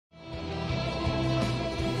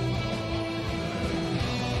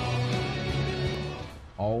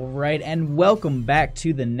Alright, and welcome back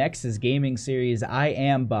to the Nexus gaming series. I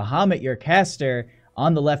am Bahamut, your caster.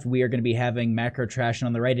 On the left, we are going to be having Macro Trash, and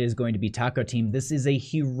on the right, it is going to be Taco Team. This is a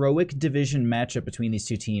heroic division matchup between these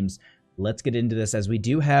two teams. Let's get into this, as we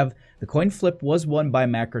do have the coin flip was won by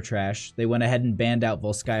Macro Trash. They went ahead and banned out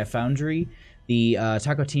Volskaya Foundry. The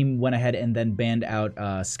Taco Team went ahead and then banned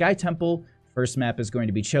out Sky Temple. First map is going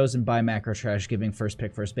to be chosen by Macro Trash, giving first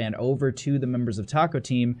pick, first ban over to the members of Taco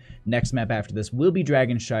Team. Next map after this will be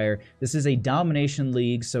Dragonshire. This is a domination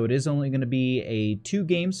league, so it is only going to be 2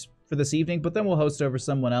 games for this evening, but then we'll host over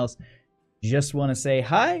someone else. Just want to say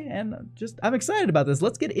hi, and I'm excited about this.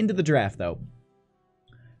 Let's get into the draft, though.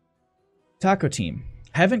 Taco Team.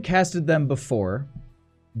 Haven't casted them before.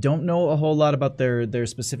 Don't know a whole lot about their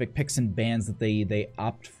specific picks and bans that they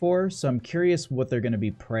opt for, so I'm curious what they're going to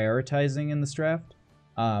be prioritizing in this draft.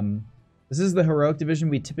 This is the heroic division.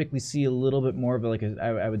 We typically see a little bit more of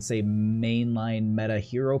I would say mainline meta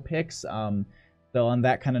hero picks. So on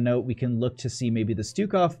that kind of note, we can look to see maybe the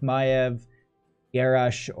Stukov, Maiev,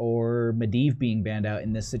 Garrosh, or Medivh being banned out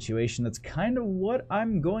in this situation. That's kind of what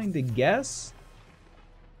I'm going to guess.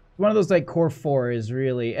 One of those like core 4 is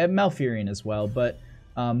really, and Malfurion as well, but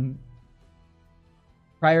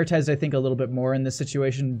prioritized, I think, a little bit more in this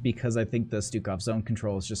situation because I think the Stukov zone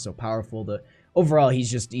control is just so powerful. Overall,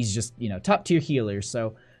 he's just you know, top tier healer.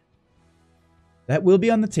 So that will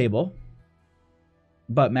be on the table.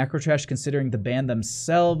 But Macro Trash, considering the ban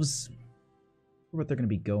themselves, what they're going to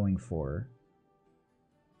be going for.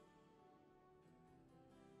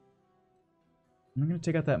 I'm going to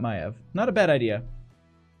take out that Maiev. Not a bad idea.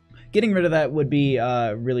 Getting rid of that would be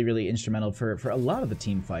really, really instrumental for a lot of the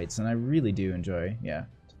team fights, and I really do enjoy, yeah,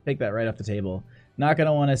 take that right off the table. Not going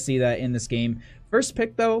to want to see that in this game. First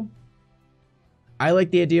pick, though, I like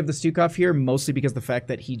the idea of the Stukov here, mostly because the fact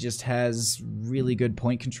that he just has really good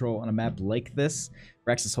point control on a map like this.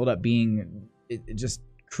 Rex's holdup being just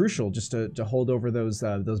crucial just to hold over those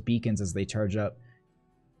beacons as they charge up.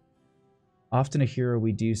 Often a hero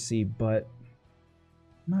we do see, but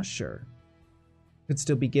I'm not sure. Could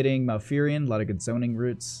still be getting Malfurion, a lot of good zoning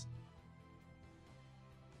routes.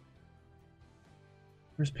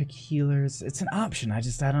 First pick healers. It's an option. I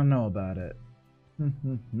don't know about it. I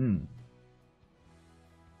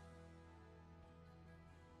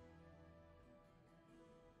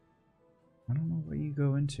don't know where you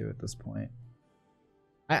go into at this point.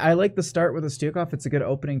 I like the start with a Stukov. It's a good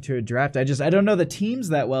opening to a draft. I don't know the teams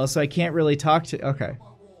that well, so I can't really talk to... Okay.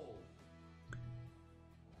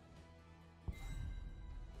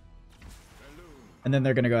 And then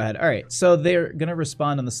they're going to go ahead. All right, so they're going to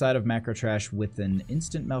respond on the side of Macro Trash with an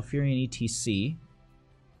instant Malfurion ETC.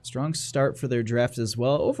 Strong start for their draft as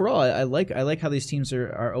well. Overall, I like how these teams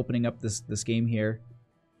are opening up this game here.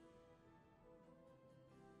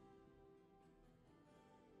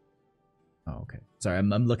 Oh, okay. Sorry,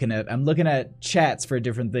 I'm looking at chats for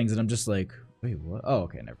different things, and I'm just like, wait, what? Oh,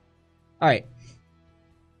 okay, never. All right.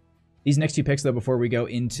 These next 2 picks, though, before we go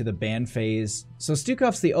into the ban phase. So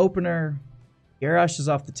Stukov's the opener. Garrosh is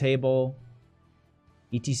off the table.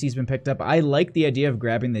 ETC's been picked up. I like the idea of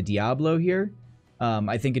grabbing the Diablo here.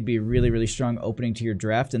 I think it'd be a really, really strong opening to your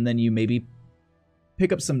draft, and then you maybe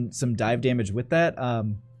pick up some dive damage with that.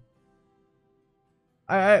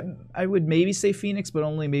 I would maybe say Phoenix, but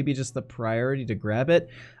only maybe just the priority to grab it.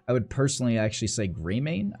 I would personally actually say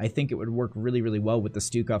Greymane. I think it would work really, really well with the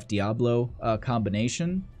Stukov Diablo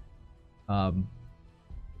combination.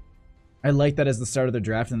 I like that as the start of the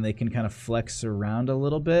draft, and they can kind of flex around a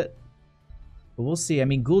little bit. But we'll see. I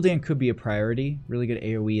mean, Gul'dan could be a priority. Really good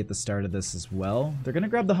AoE at the start of this as well. They're going to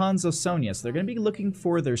grab the Hanzo Sonya, so they're going to be looking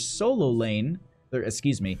for their solo lane.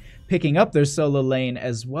 Picking up their solo lane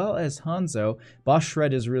as well as Hanzo. Boss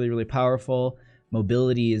Shred is really, really powerful.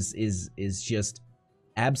 Mobility is just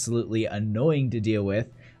absolutely annoying to deal with.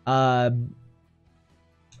 Poke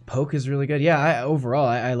is really good. Yeah, overall,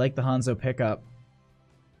 I like the Hanzo pickup.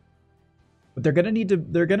 But they're gonna need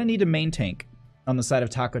a main tank on the side of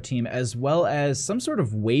Taco Team, as well as some sort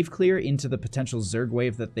of wave clear into the potential Zerg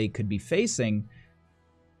wave that they could be facing.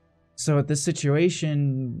 So at this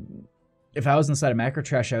situation, if I was on the side of Macro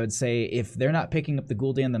Trash, I would say if they're not picking up the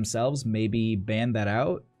Gul'dan themselves, maybe ban that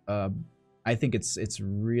out. I think it's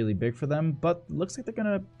really big for them, but looks like they're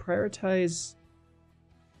gonna prioritize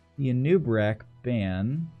the Anub'arak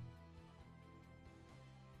ban.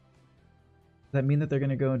 Does that mean that they're going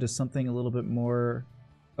to go into something a little bit more...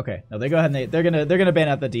 Okay, no, they go ahead and they're gonna ban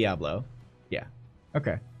out the Diablo. Yeah,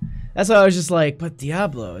 okay. That's why I was just like, but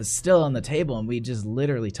Diablo is still on the table, and we just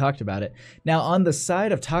literally talked about it. Now, on the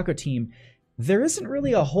side of Taco Team, there isn't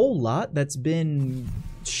really a whole lot that's been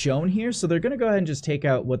shown here, so they're going to go ahead and just take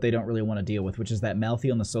out what they don't really want to deal with, which is that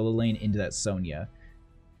Malthael in the solo lane into that Sonya.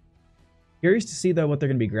 Curious to see, though, what they're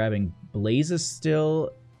going to be grabbing. Blaze is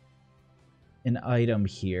still an item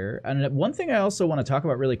here. And one thing I also want to talk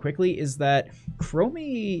about really quickly is that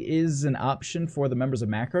Chromie is an option for the members of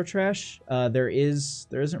Macro Trash. There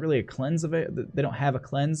isn't really a cleanse of it. They don't have a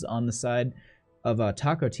cleanse on the side of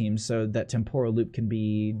Taco team, so that temporal loop can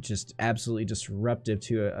be just absolutely disruptive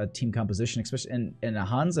to a team composition, especially and a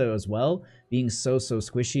Hanzo as well, being so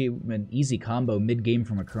squishy. An easy combo mid game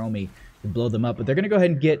from a Chromie to blow them up. But they're gonna go ahead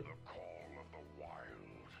and get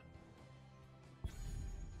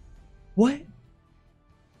what?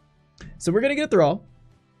 So we're gonna get a Thrall.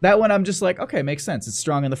 That one I'm just like, okay, makes sense. It's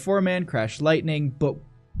strong in the 4-man, Crash Lightning, but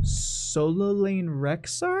solo lane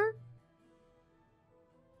Rexxar?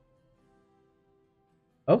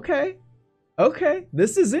 Okay. Okay.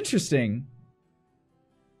 This is interesting.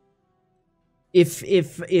 If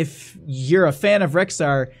you're a fan of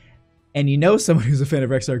Rexxar and you know someone who's a fan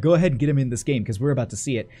of Rexxar, go ahead and get him in this game because we're about to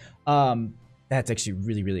see it. That's actually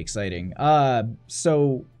really exciting.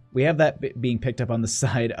 So we have that being picked up on the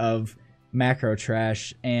side of Macro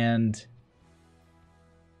Trash, and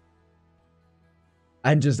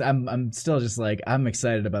I'm still just like, I'm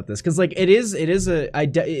excited about this because like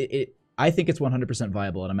I think it's 100%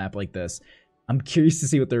 viable on a map like this. I'm curious to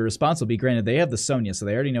see what their response will be. Granted, they have the Sonya, so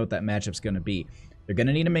they already know what that matchup's going to be. They're going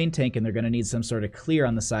to need a main tank, and they're going to need some sort of clear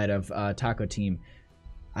on the side of Taco team.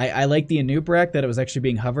 I like the Anubrak that it was actually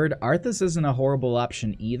being hovered. Arthas isn't a horrible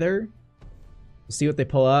option either. We'll see what they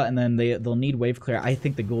pull out, and then they'll need wave clear. I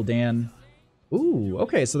think the Gul'dan... Ooh,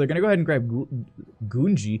 okay, so they're going to go ahead and grab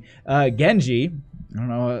Genji. I don't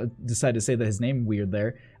know, decided to say that his name weird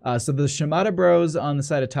there. So the Shimada Bros on the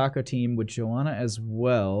side of Taco team with Joanna as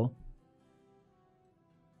well.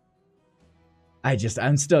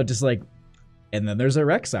 I'm still just like, and then there's a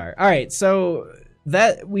Rexxar. All right, so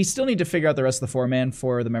that we still need to figure out the rest of the 4-man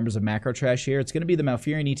for the members of Macro Trash here. It's going to be the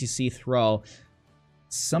Malfurion, ETC, Thrall,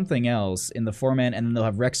 something else in the 4-man, and then they'll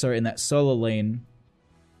have Rexxar in that solo lane.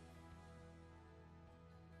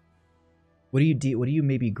 What do you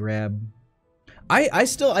maybe grab? I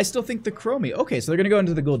still think the Chromie. Okay, so they're gonna go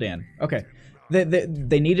into the Gul'dan. Okay,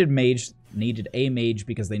 they needed a mage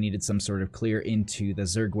because they needed some sort of clear into the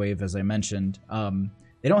Zerg wave, as I mentioned.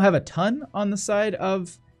 They don't have a ton on the side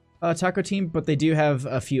of Taco team, but they do have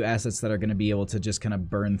a few assets that are gonna be able to just kind of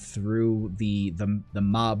burn through the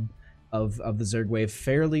mob of the Zerg wave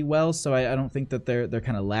fairly well. So I don't think that they're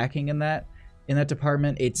kind of lacking in that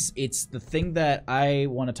department. It's the thing that I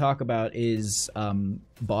want to talk about is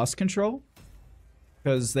boss control,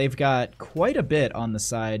 because they've got quite a bit on the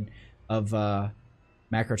side of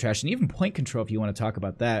Macro Trash, and even point control if you want to talk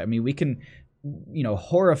about that. I mean, we can,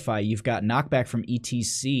 Horrify. You've got knockback from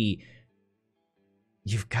ETC.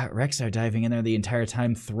 You've got Rexxar diving in there the entire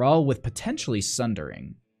time. Thrall with potentially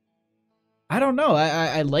Sundering. I don't know.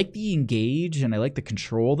 I like the engage, and I like the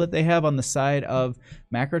control that they have on the side of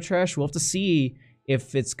Macro Trash. We'll have to see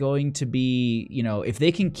if it's going to be, if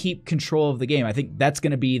they can keep control of the game. I think that's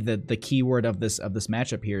going to be the key word of this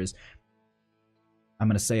matchup here is, I'm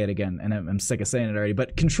going to say it again, and I'm sick of saying it already,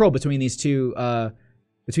 but control between these two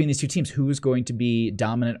teams. Who is going to be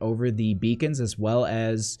dominant over the beacons, as well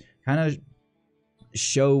as kind of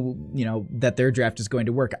show, that their draft is going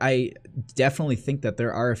to work. I definitely think that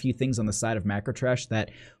there are a few things on the side of Macro Trash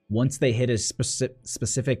that once they hit a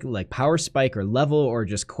specific like power spike or level or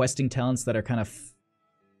just questing talents that are kind of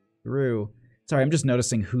through. Sorry, I'm just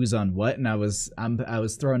noticing who's on what, and I was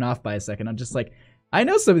thrown off by a second. I'm just like, I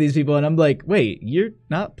know some of these people, and I'm like, wait, you're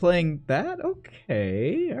not playing that?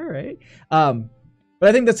 Okay, all right. But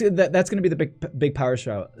I think that's going to be the big power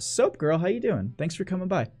show. Soap Girl, how you doing? Thanks for coming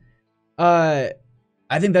by.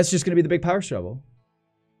 I think that's just going to be the big power shovel.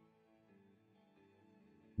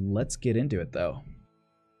 Let's get into it, though.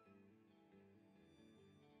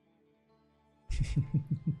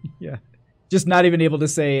 Yeah. Just not even able to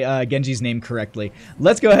say Genji's name correctly.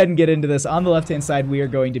 Let's go ahead and get into this. On the left-hand side, we are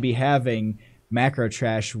going to be having Macro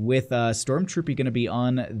Trash with Stormtroopy going to be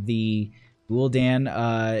on the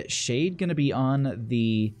Gul'dan, Shade going to be on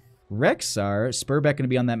the Rexxar, Spurbeck going to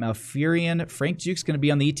be on that Malfurion, Frank Juke's going to be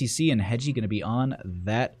on the ETC, and Hedgie going to be on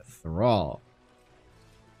that Thrall.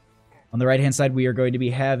 On the right-hand side, we are going to be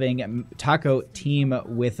having Taco team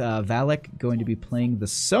with Valak going to be playing the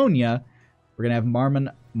Sonya. We're going to have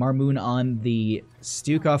Marmoon on the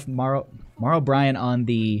Stukov, Marl Bryan on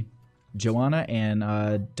the Joanna, and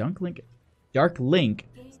Dark Link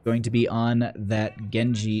going to be on that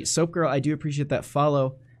Genji. Soap Girl, I do appreciate that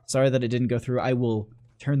follow. Sorry that it didn't go through. I will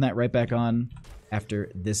turn that right back on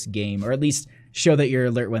after this game, or at least show that your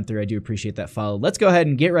alert went through. I do appreciate that follow. Let's go ahead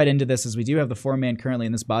and get right into this, as we do have the 4-man currently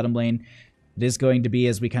in this bottom lane. It is going to be,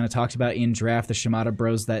 as we kind of talked about in draft, the Shimada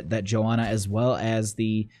Bros, that Joanna, as well as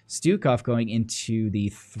the Stukov going into the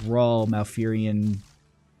Thrall, Malfurion,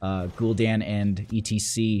 Gul'dan, and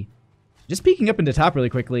ETC. Just peeking up into top really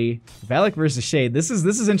quickly, Valak versus Shade. This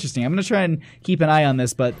is interesting. I'm going to try and keep an eye on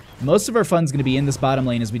this, but most of our fun's going to be in this bottom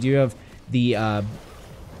lane, as we do have the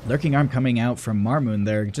Lurking Arm coming out from Marmoon.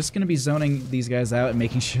 They're just going to be zoning these guys out and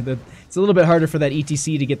making sure that it's a little bit harder for that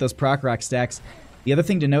ETC to get those proc rock stacks. The other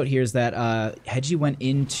thing to note here is that Hedgie went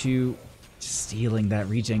into stealing that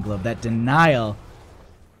regen glove, that denial.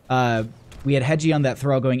 We had Hedgie on that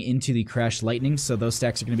throw going into the Crash Lightning, so those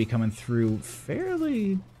stacks are going to be coming through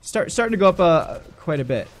fairly... starting to go up quite a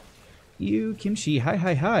bit. You, Kimchi,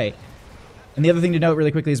 hi. And the other thing to note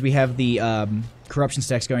really quickly is we have the Corruption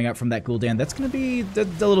stacks going out from that Gul'dan. That's going to be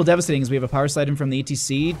a little devastating, as we have a Power Slide in from the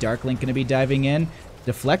ETC. Dark Link going to be diving in.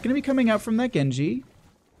 Deflect going to be coming out from that Genji.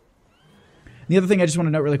 The other thing I just want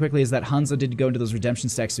to note really quickly is that Hanzo did go into those Redemption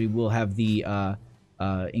stacks, so we will have the...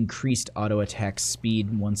 increased auto attack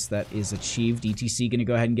speed once that is achieved. ETC gonna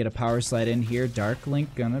go ahead and get a power slide in here. Dark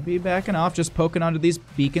Link gonna be backing off, just poking onto these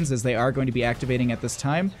beacons, as they are going to be activating at this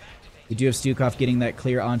time. We do have Stukov getting that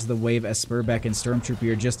clear onto the wave, as Spurbeck and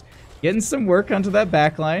Stormtrooper are just getting some work onto that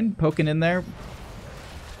backline, poking in there.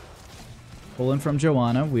 Pulling from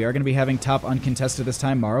Joanna. We are gonna be having top uncontested this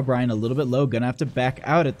time. Mara O'Brien a little bit low, gonna have to back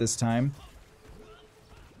out at this time.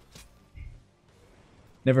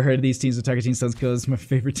 Never heard of these teams. Otaku Team Suns Kill is my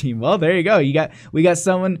favorite team. Well, there you go. We got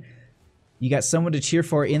someone to cheer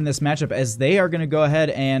for in this matchup, as they are going to go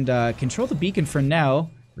ahead and control the beacon for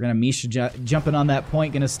now. We're going to Misha jumping on that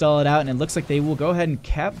point, going to stall it out, and it looks like they will go ahead and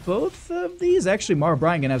cap both of these. Actually, Mara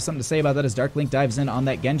O'Brien going to have something to say about that, as Dark Link dives in on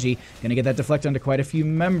that Genji. Going to get that deflect onto quite a few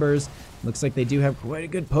members. Looks like they do have quite a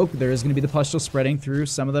good poke. There is going to be the pustule spreading through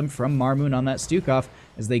some of them from Marmoon on that Stukov,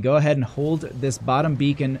 as they go ahead and hold this bottom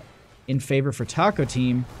beacon in favor for Taco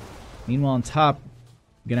Team. Meanwhile, on top,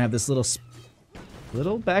 we're gonna have this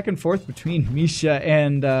little back and forth between Misha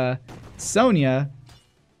and Sonya.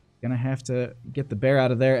 Gonna have to get the bear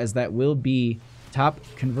out of there, as that will be top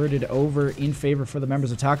converted over in favor for the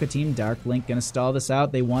members of Taco Team. Dark Link gonna stall this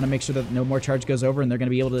out. They want to make sure that no more charge goes over, and they're gonna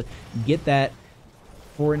be able to get that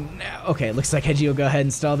for now. Okay, it looks like Hedgie will go ahead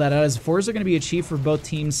and stall that out, as 4s are gonna be achieved for both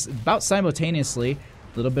teams about simultaneously.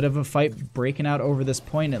 A little bit of a fight breaking out over this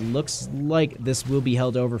point. It looks like this will be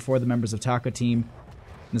held over for the members of Taco Team.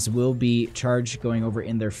 This will be charge going over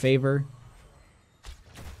in their favor.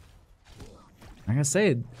 I gotta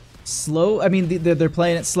say, slow. I mean, they're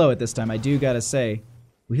playing it slow at this time. I do gotta say.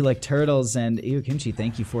 We like turtles, and Ew Kimchi,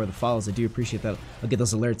 thank you for the follows. I do appreciate that. I'll get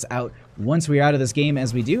those alerts out once we're out of this game,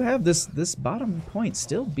 as we do have this bottom point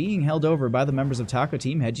still being held over by the members of Taco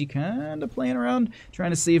Team. Hedgie kind of playing around,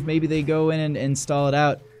 trying to see if maybe they go in and stall it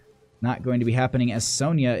out. Not going to be happening, as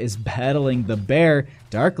Sonya is battling the bear.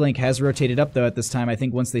 Dark Link has rotated up, though, at this time. I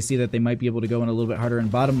think once they see that they might be able to go in a little bit harder in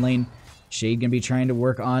bottom lane, Shade going to be trying to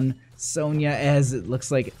work on Sonya, as it looks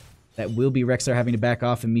like that will be Rexar having to back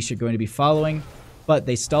off, and Misha going to be following. But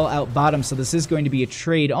they stall out bottom, so this is going to be a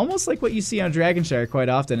trade, almost like what you see on Dragonshire quite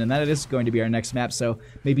often, and that is going to be our next map, so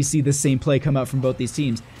maybe see the same play come out from both these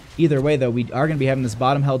teams. Either way, though, we are going to be having this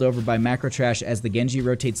bottom held over by Macro Trash, as the Genji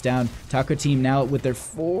rotates down. Taco Team now with their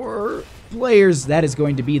 4 players. That is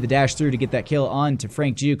going to be the dash through to get that kill on to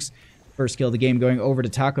Frank Jukes. First kill of the game going over to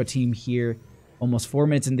Taco Team here. Almost 4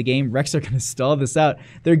 minutes in the game. Rex are going to stall this out.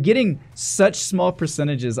 They're getting such small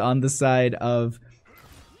percentages on the side of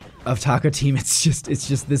Taco Team. It's just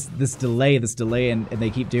this delay, and they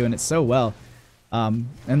keep doing it so well. And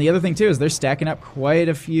the other thing too is they're stacking up quite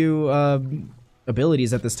a few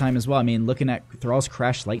abilities at this time as well. I mean, looking at Thrall's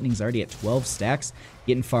Crash Lightning's already at 12 stacks,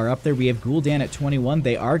 getting far up there. We have Gul'dan at 21.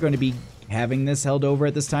 They are going to be having this held over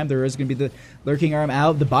at this time. There is going to be the Lurking Arm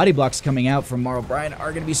out. The body blocks coming out from Mara O'Brien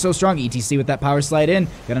are going to be so strong. ETC with that power slide in.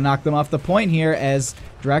 Going to knock them off the point here, as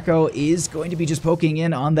Draco is going to be just poking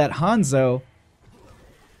in on that Hanzo.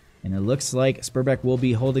 And it looks like Spurbeck will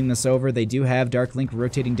be holding this over. They do have Dark Link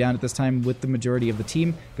rotating down at this time with the majority of the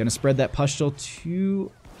team. Going to spread that pustule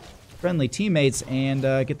to friendly teammates and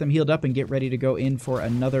get them healed up and get ready to go in for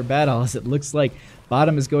another battle, as it looks like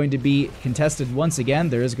bottom is going to be contested once again.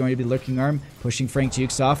 There is going to be Lurking Arm pushing Frank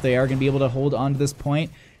Jukes off. They are going to be able to hold on to this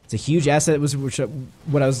point. It's a huge asset.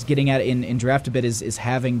 What I was getting at in draft a bit is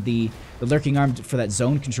having the Lurking Arm for that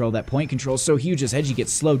zone control, that point control, so huge as Hedgie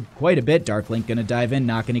gets slowed quite a bit. Dark Link going to dive in,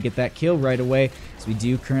 not going to get that kill right away. So we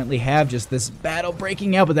do currently have just this battle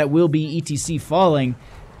breaking out, but that will be ETC falling,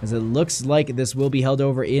 as it looks like this will be held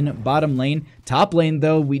over in bottom lane. Top lane,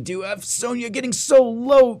 though, we do have Sonya getting so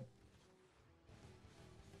low.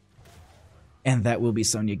 And that will be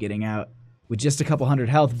Sonya getting out with just a couple hundred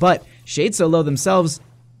health. But Shade so low themselves,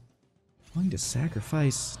 going to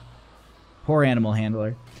sacrifice. Poor animal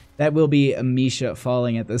handler. That will be Misha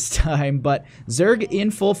falling at this time. But Zerg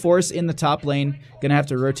in full force in the top lane. Gonna have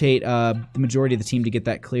to rotate the majority of the team to get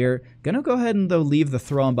that clear. Gonna go ahead and, though, leave the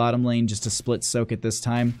Thrall in bottom lane just to split soak at this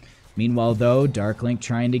time. Meanwhile, though, Darklink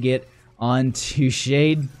trying to get onto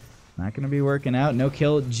Shade. Not gonna be working out. No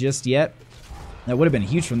kill just yet. That would have been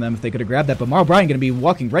huge from them if they could have grabbed that. But Mar O'Brien going to be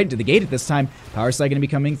walking right into the gate at this time. Power Slide going to be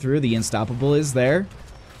coming through. The Unstoppable is there.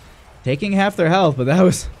 Taking half their health, but that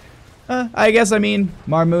was... I guess, I mean,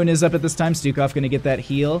 Marmoon is up at this time. Stukov going to get that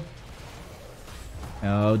heal.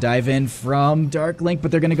 Oh, dive in from Darklink, but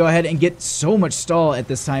they're going to go ahead and get so much stall at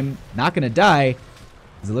this time. Not going to die,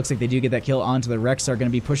 because it looks like they do get that kill onto the Rex. Are going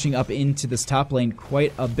to be pushing up into this top lane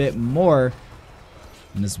quite a bit more.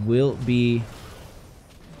 And this will be...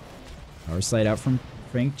 Power Slide out from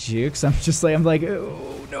Frank Jukes. I'm like,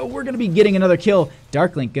 oh no, we're going to be getting another kill.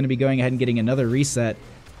 Darklink going to be going ahead and getting another reset.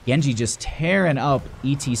 Genji just tearing up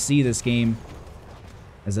ETC this game.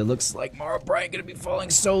 As it looks like Mar O'Brien going to be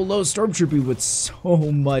falling so low. Stormtrooper with so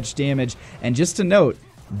much damage. And just to note,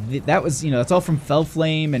 that was, that's all from Fell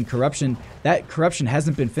Flame and Corruption. That Corruption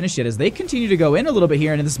hasn't been finished yet as they continue to go in a little bit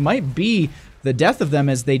here. And this might be the death of them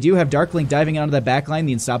as they do have Darklink diving onto that backline.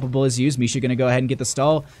 The Unstoppable is used. Misha going to go ahead and get the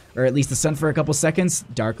stall, or at least the stun for a couple seconds.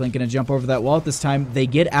 Darklink going to jump over that wall at this time. They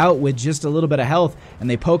get out with just a little bit of health, and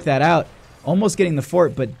they poke that out. Almost getting the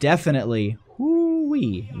fort, but definitely,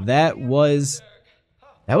 whoo-wee, that was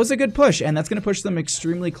a good push, and that's going to push them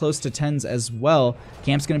extremely close to 10s as well.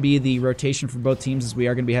 Camp's going to be the rotation for both teams as we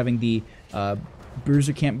are going to be having the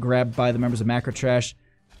Bruiser Camp grabbed by the members of Macro Trash.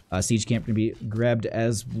 Siege Camp going to be grabbed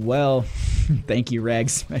as well. Thank you, Rag.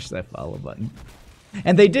 Smash that follow button.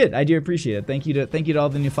 And they did. I do appreciate it. Thank you to all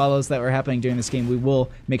the new follows that were happening during this game. We will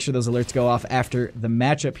make sure those alerts go off after the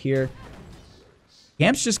matchup here.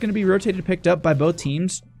 Camp's just going to be rotated, picked up by both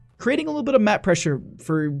teams, creating a little bit of map pressure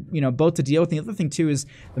for, both to deal with. The other thing, too, is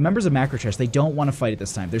the members of Macro Trash, they don't want to fight at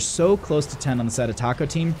this time. They're so close to 10 on the side of Taco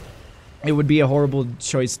Team. It would be a horrible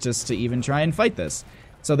choice just to even try and fight this.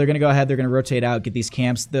 So they're going to go ahead, they're going to rotate out, get these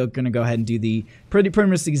camps. They're going to go ahead and do the pretty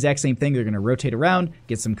much the exact same thing. They're going to rotate around,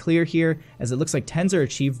 get some clear here, as it looks like 10s are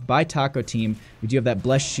achieved by Taco Team. We do have that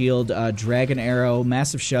Blessed Shield, Dragon Arrow,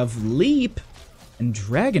 Massive Shove, Leap, and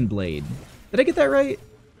Dragon Blade. Did I get that right?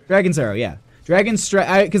 Dragon's Arrow, yeah. Dragon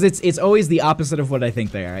Strike, because it's always the opposite of what I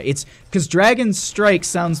think they are. It's because Dragon Strike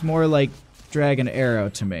sounds more like Dragon Arrow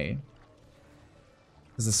to me.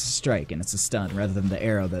 Because it's a strike and it's a stun rather than the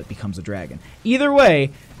arrow that becomes a dragon. Either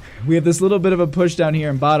way, we have this little bit of a push down here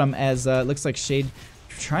in bottom as it looks like Shade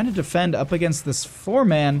trying to defend up against this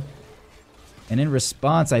 4-man. And in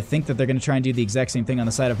response, I think that they're going to try and do the exact same thing on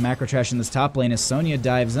the side of Macro Trash in this top lane as Sonya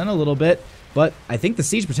dives in a little bit. But I think the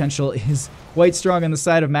siege potential is quite strong on the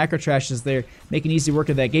side of Macro Trash as they're making easy work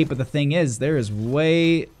of that gate. But the thing is, there's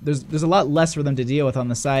a lot less for them to deal with on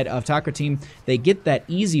the side of Taco Team. They get that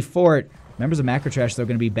easy fort. Members of Macro Trash, though, are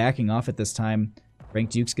going to be backing off at this time. Frank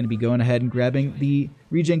Duke's going to be going ahead and grabbing the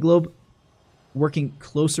Regen Globe, working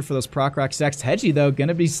closer for those proc rock stacks. Hedgie, though, going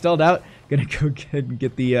to be stalled out. Going to go ahead and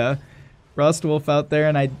get the Frost Wolf out there.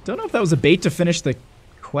 And I don't know if that was a bait to finish the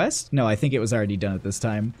quest. No, I think it was already done at this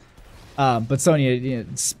time. But Sonya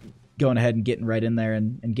going ahead and getting right in there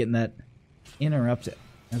and getting that interrupted.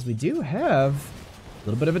 As we do have a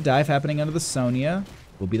little bit of a dive happening under the Sonya.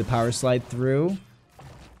 Will be the Power Slide through.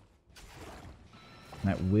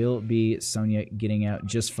 That will be Sonya getting out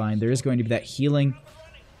just fine. There is going to be that healing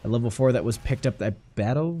at level 4 that was picked up at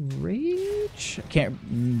Battle Rage.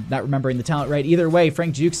 Not remembering the talent right. Either way,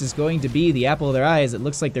 Frank Jukes is going to be the apple of their eye as it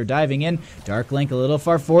looks like they're diving in. Darklink a little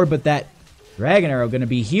far forward, but that Dragon Arrow going to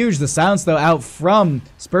be huge. The silence, though, out from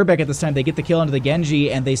Spurbeck at this time. They get the kill onto the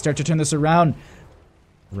Genji, and they start to turn this around.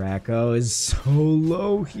 Racco is so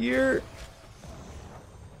low here.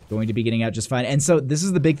 Going to be getting out just fine. And so this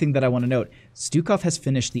is the big thing that I want to note. Stukov has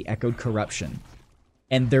finished the Echoed Corruption.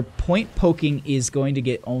 And their point poking is going to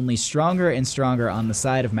get only stronger and stronger on the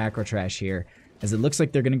side of Macro Trash here. As it looks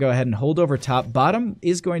like they're going to go ahead and hold over top. Bottom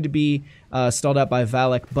is going to be stalled out by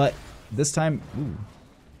Valak. But this time, ooh,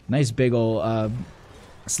 nice big ol'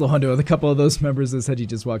 slow hundo with a couple of those members as Hedgie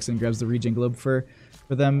just walks in, grabs the Regen Globe for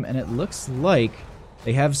them. And it looks like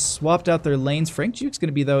they have swapped out their lanes. Frank Juke's going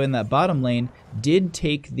to be, though, in that bottom lane. Did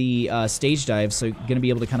take the stage dive, so going to be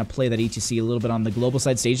able to kind of play that ETC a little bit on the global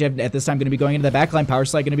side. Stage dive at this time going to be going into the backline. Power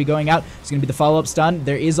Slide going to be going out. It's going to be the follow-up stun.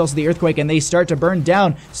 There is also the Earthquake, and they start to burn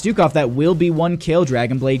down Stukov. That will be one kill.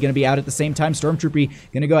 Dragon Blade going to be out at the same time. Stormtrooper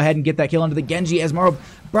going to go ahead and get that kill onto the Genji as Mar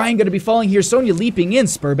Brian going to be falling here. Sonya leaping in.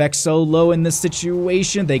 Spurbeck so low in this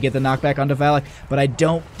situation. They get the knockback onto Valak, but I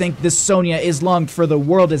don't think this Sonya is long for the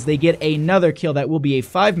world as they get another kill. That will be a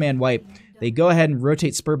 5-man wipe. They go ahead and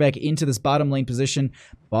rotate Spurbeck into this bottom lane position.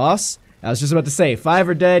 Boss, I was just about to say, 5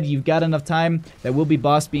 are dead. You've got enough time. That will be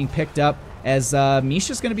Boss being picked up as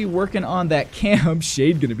Misha's going to be working on that camp.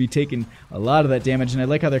 Shade going to be taking a lot of that damage, and I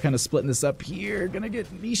like how they're kind of splitting this up here. Going to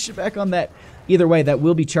get Misha back on that. Either way, that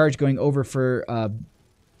will be charge going over for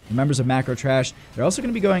members of Macro Trash. They're also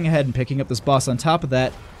going to be going ahead and picking up this Boss. On top of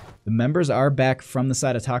that, the members are back from the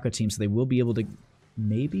side of Taco Team, so they will be able to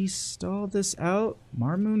maybe stall this out.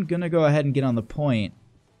 Marmoon going to go ahead and get on the point.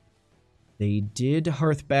 They did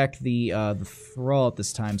hearth back the Thrall at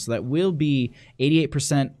this time, so that will be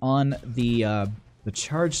 88% on the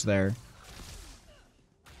charge there.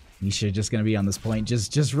 Misha just going to be on this point,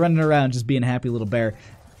 just running around, just being a happy little bear.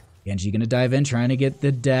 Genji going to dive in, trying to get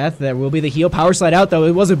the death. That will be the heal. Power slide out, though.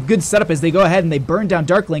 It was a good setup as they go ahead and they burn down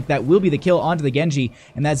Dark Link. That will be the kill onto the Genji,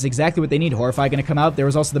 and that's exactly what they need. Horrify going to come out. There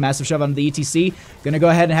was also the massive shove onto the ETC. Going to go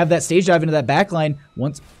ahead and have that stage dive into that backline.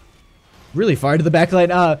 Once really far to the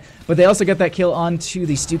backline, but they also got that kill onto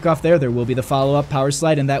the Stukov there. There will be the follow-up power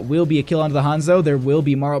slide, and that will be a kill onto the Hanzo. There will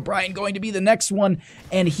be Mar O'Brien going to be the next one,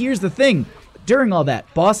 and here's the thing. During all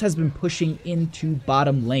that, Boss has been pushing into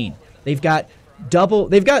bottom lane. They've got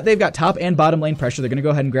top and bottom lane pressure. They're going to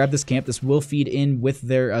go ahead and grab this camp. This will feed in with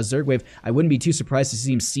their Zerg wave. I wouldn't be too surprised to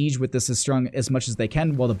see them siege with this as strong as much as they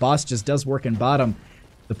can, while the Boss just does work in bottom.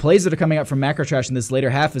 The plays that are coming out from Macro Trash in this later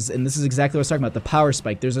half is, and this is exactly what I was talking about, the power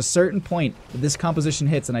spike. There's a certain point that this composition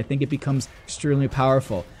hits, and I think it becomes extremely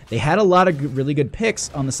powerful. They had a lot of really good picks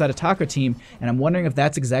on the side of Taco Team, and I'm wondering if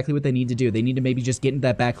that's exactly what they need to do. They need to maybe just get into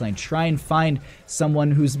that backline, try and find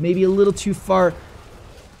someone who's maybe a little too far,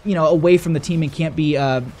 you know, away from the team and can't be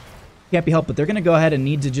helped, but they're going to go ahead and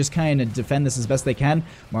need to just kind of defend this as best they can.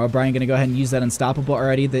 Mar O'Brien going to go ahead and use that Unstoppable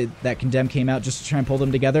already. That Condemn came out just to try and pull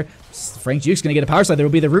them together. Frank Juke's going to get a power slide. There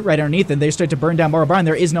will be the root right underneath, and they start to burn down Mar O'Brien.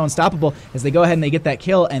 There is no Unstoppable as they go ahead and they get that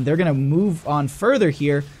kill, and they're going to move on further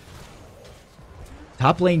here.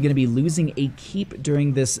 Top lane going to be losing a keep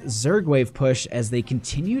during this Zerg wave push as they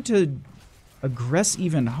continue to aggress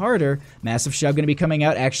even harder. Massive shove going to be coming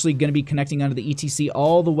out, actually going to be connecting onto the ETC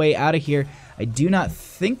all the way out of here. I do not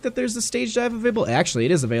think that there's a stage dive available. Actually,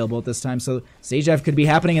 it is available at this time, so stage dive could be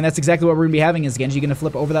happening, and that's exactly what we're going to be having. Is Genji going to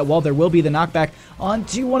flip over that wall? There will be the knockback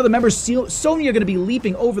onto one of the members. Sonya going to be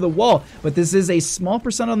leaping over the wall, but this is a small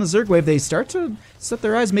percent on the Zerg wave. They start to set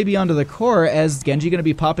their eyes maybe onto the core as Genji going to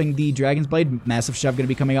be popping the Dragon's Blade. Massive shove going to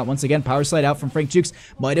be coming out once again. Power slide out from Frank Jukes.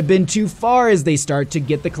 Might have been too far as they start to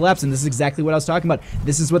get the collapse, and this is exactly what I was talking about.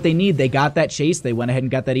 This is what they need. They got that chase. They went ahead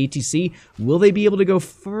and got that ETC. Will they be able to go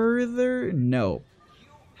further? No.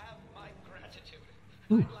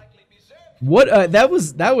 Ooh. What that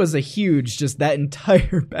was a huge, just that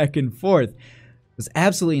entire back and forth was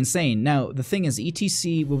absolutely insane. Now the thing is,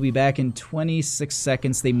 ETC will be back in 26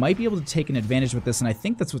 seconds. They might be able to take an advantage with this, and I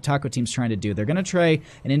think that's what Taco Team's trying to do. They're going to try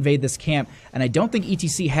and invade this camp, and I don't think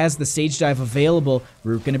ETC has the stage dive available.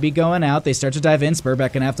 Root going to be going out. They start to dive in.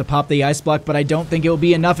 Spurbeck going to have to pop the ice block, but I don't think it will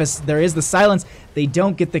be enough as there is the silence. They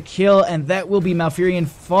don't get the kill, and that will be Malfurion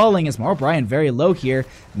falling as Mar O'Brien very low here.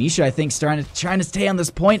 Misha, I think, trying to stay on this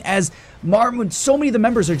point as Marmoon. So many of the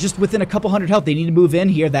members are just within a couple hundred health. They need to move in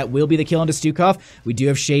here. That will be the kill into Stukov. We do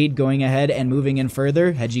have Shade going ahead and moving in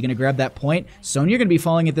further. Hedgie going to grab that point. Sonya going to be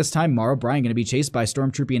falling at this time. Mar O'Brien going to be chased by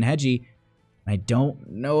Stormtroopy and Hedgie. I don't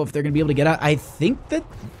know if they're going to be able to get out. I think that...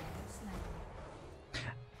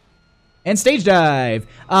 And stage dive.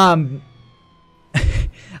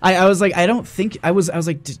 I was like, I don't think I was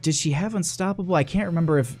like, did she have Unstoppable? I can't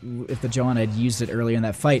remember if the Joanna had used it earlier in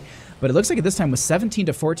that fight, but it looks like at this time with 17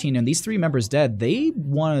 to 14 and these 3 members dead, they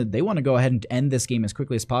want to go ahead and end this game as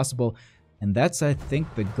quickly as possible. And that's, I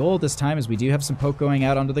think, the goal this time, is we do have some poke going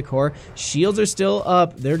out onto the core. Shields are still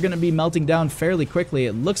up. They're going to be melting down fairly quickly,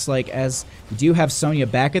 it looks like, as we do have Sonya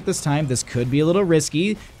back at this time. This could be a little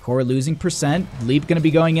risky. Core losing percent. Leap going to be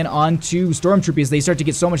going in onto Stormtroopers. They start to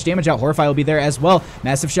get so much damage out. Horrify will be there as well.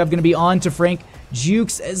 Massive shove going to be on to Frank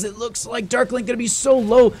Jukes as it looks like Darklink going to be so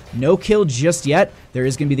low. No kill just yet. There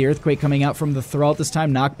is going to be the Earthquake coming out from the Thrall at this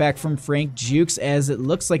time. Knockback from Frank Jukes as it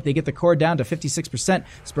looks like they get the core down to 56%.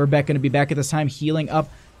 Spurbeck going to be back at this time, healing up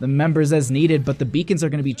the members as needed, but the beacons are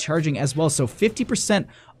going to be charging as well. So 50%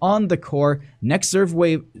 on the core. Next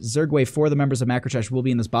Zerg wave for the members of Macrotrash will be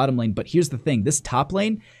in this bottom lane. But here's the thing. This top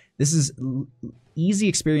lane, this is easy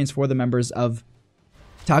experience for the members of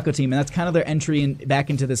Taco Team, and that's kind of their entry back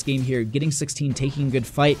into this game here. Getting 16, taking a good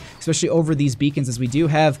fight, especially over these beacons, as we do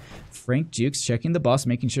have Frank Jukes checking the boss,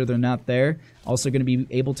 making sure they're not there. Also going to be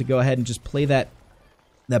able to go ahead and just play that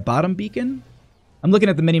that bottom beacon. I'm looking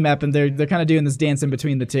at the mini-map, and they're kind of doing this dance in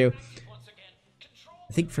between the two.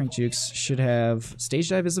 I think Frank Jukes should have Stage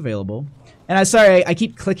Dive is available. And I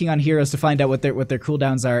keep clicking on heroes to find out what their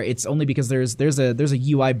cooldowns are. It's only because there's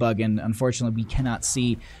a UI bug, and unfortunately we cannot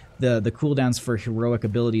see the cooldowns for heroic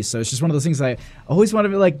abilities. So it's just one of those things I always want to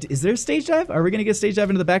be like, is there Stage Dive? Are we gonna get Stage Dive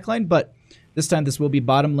into the backline? But this time this will be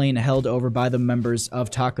bottom lane held over by the members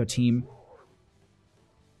of Taco Team.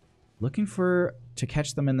 Looking to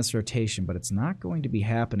catch them in this rotation, but it's not going to be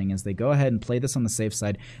happening as they go ahead and play this on the safe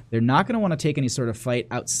side. They're not going to want to take any sort of fight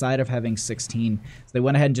outside of having 16. So they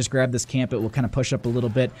went ahead and just grabbed this camp. It will kind of push up a little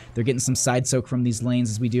bit. They're getting some side soak from these lanes,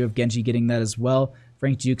 as we do have Genji getting that as well.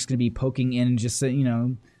 Frank Duke's going to be poking in and just, you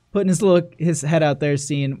know, putting his head out there,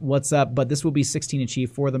 seeing what's up. But this will be 16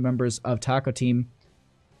 achieved for the members of Taco Team.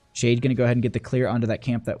 Shade going to go ahead and get the clear onto that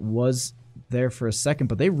camp that was there for a second,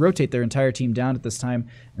 but they rotate their entire team down at this time,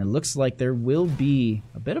 and it looks like there will be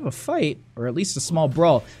a bit of a fight, or at least a small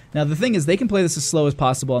brawl. Now the thing is, they can play this as slow as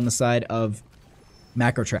possible on the side of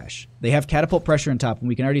Macro Trash. They have catapult pressure on top, and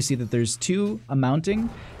we can already see that there's 2 mounting, and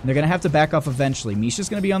they're going to have to back off eventually. Misha's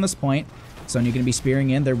going to be on this point. Sonya going to be spearing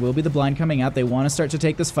in. There will be the blind coming out. They want to start to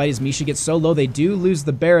take this fight as Misha gets so low. They do lose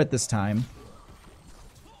the bear at this time.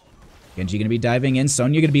 Genji going to be diving in.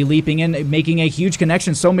 Sonya going to be leaping in, making a huge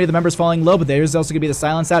connection. So many of the members falling low, but there's also going to be the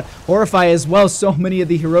silence out. Horrify as well. So many of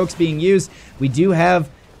the heroics being used. We do have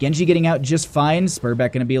Genji getting out just fine.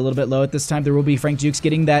 Spurback going to be a little bit low at this time. There will be Frank Jukes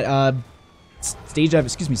getting that stage dive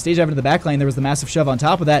into the back lane. There was the massive shove on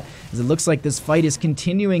top of that, as it looks like this fight is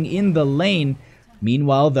continuing in the lane.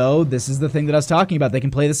 Meanwhile, though, this is the thing that I was talking about. They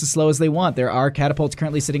can play this as slow as they want. There are catapults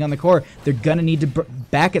currently sitting on the core. They're going to need to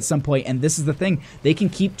back at some point, and this is the thing. They can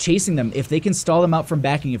keep chasing them. If they can stall them out from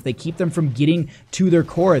backing, if they keep them from getting to their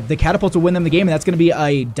core, the catapults will win them the game, and that's going to be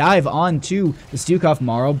a dive onto the Stukov.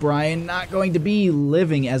 Morrow Brian not going to be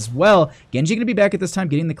living as well. Genji going to be back at this time,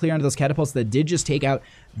 getting the clear onto those catapults that did just take out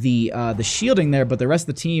the shielding there, but the rest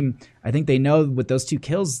of the team, I think they know with those 2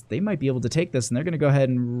 kills, they might be able to take this, and they're going to go ahead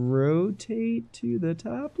and rotate to the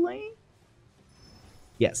top lane?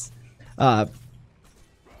 Yes. That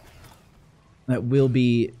will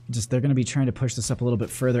be just, they're going to be trying to push this up a little bit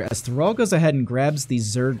further as Thrall goes ahead and grabs the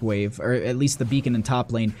Zerg wave, or at least the beacon in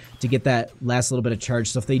top lane, to get that last little bit of charge.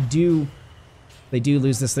 So if they do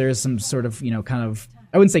lose this, there is some sort of, you know, kind of,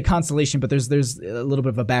 I wouldn't say consolation, but there's a little bit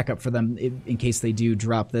of a backup for them in case they do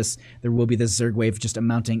drop this. There will be this Zerg wave just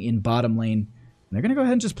mounting in bottom lane. And they're going to go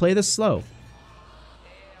ahead and just play this slow.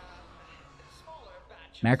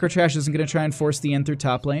 Macro Trash isn't going to try and force the end through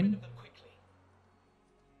top lane.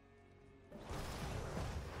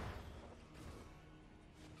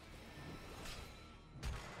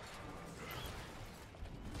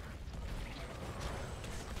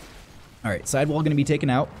 Alright, sidewall going to be taken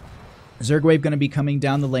out. Zergwave going to be coming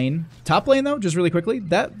down the lane. Top lane, though, just really quickly.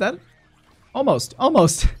 That almost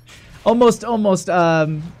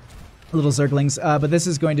little Zerglings. But this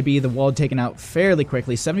is going to be the wall taken out fairly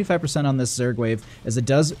quickly. 75% on this Zergwave, as it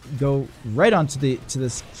does go right onto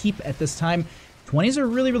this keep at this time. 20s are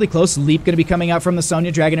really, really close. Leap going to be coming out from the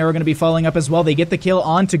Sonya. Dragon Arrow going to be following up as well. They get the kill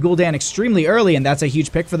onto Gul'dan extremely early, and that's a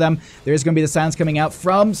huge pick for them. There's going to be the silence coming out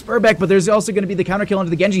from Spurbeck, but there's also going to be the counter kill onto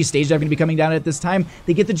the Genji. Stage Dive going to be coming down at this time.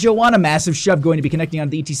 They get the Joanna massive shove going to be connecting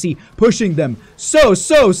onto the ETC, pushing them so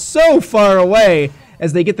far away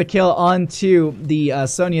as they get the kill onto the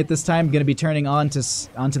Sonya at this time. Going to be turning onto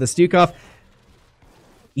the Stukov.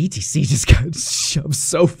 ETC just got shoved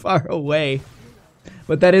so far away.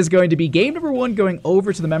 But that is going to be game number 1 going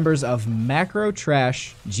over to the members of Macro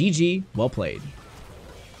Trash. GG, well played.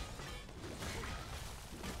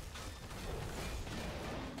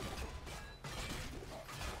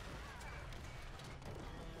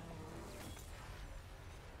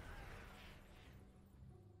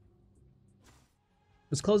 It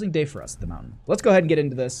was closing day for us at the mountain. Let's go ahead and get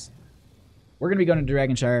into this. We're going to be going to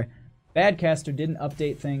Dragonshire. Badcaster didn't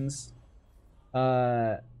update things.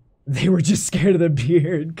 They were just scared of the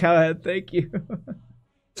beard. God, thank you.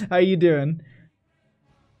 How you doing?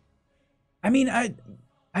 I mean,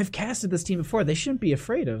 I've casted this team before. They shouldn't be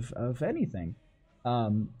afraid of anything.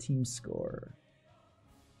 Team score.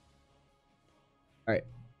 All right.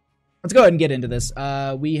 Let's go ahead and get into this.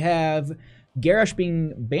 We have Garrosh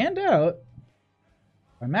being banned out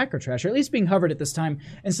by Macro Trash, or at least being hovered at this time.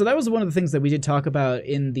 And so that was one of the things that we did talk about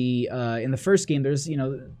in the first game. There's, you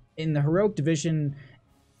know, in the Heroic Division,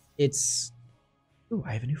 it's... Ooh,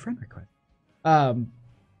 I have a new friend request.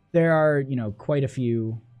 There are, you know, quite a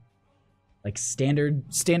few like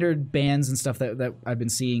standard bans and stuff that I've been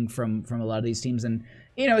seeing from a lot of these teams, and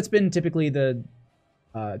you know, it's been typically the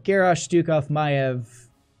Garrosh, Stukov, Maiev,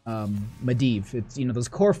 Medivh. It's, you know, those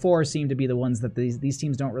core 4 seem to be the ones that these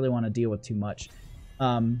teams don't really want to deal with too much.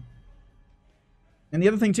 And the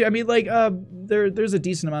other thing too, I mean, like there's a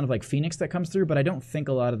decent amount of like Phoenix that comes through, but I don't think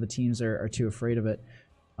a lot of the teams are too afraid of it.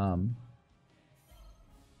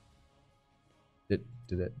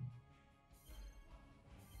 Did it?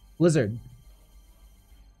 Blizzard.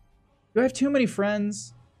 Do I have too many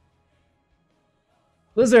friends?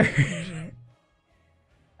 Blizzard.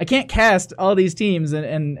 I can't cast all these teams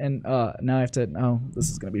and now I have to. Oh, this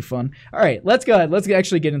is gonna be fun. All right, let's go ahead. Let's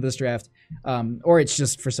actually get into this draft. Or it's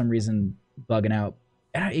just for some reason bugging out.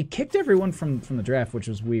 It kicked everyone from the draft, which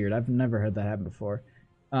was weird. I've never heard that happen before.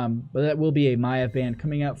 But that will be a Maya ban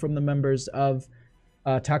coming out from the members of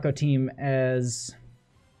Taco Team as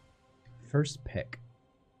first pick.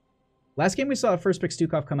 Last game we saw a first pick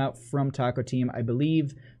Stukov come out from Taco Team. I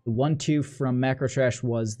believe the 1-2 from Macro Trash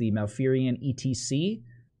was the Malfurion ETC.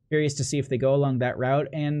 Curious to see if they go along that route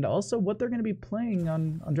and also what they're going to be playing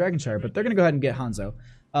on Dragonshire. But they're going to go ahead and get Hanzo.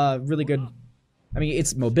 Really good. I mean,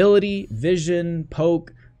 it's mobility, vision,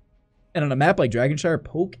 poke. And on a map like Dragonshire,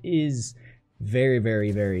 poke is very,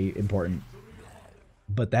 very, very important.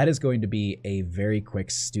 But that is going to be a very quick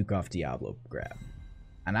Stukov Diablo grab.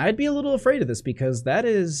 And I'd be a little afraid of this because that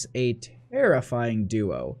is a terrifying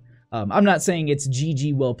duo. I'm not saying it's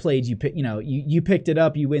GG well played. You picked it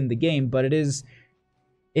up, you win the game, but it's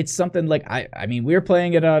something like I mean we were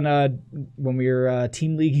playing it on when we were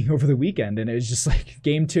team leaguing over the weekend, and it was just like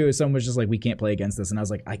game 2. Someone was just like, we can't play against this, and I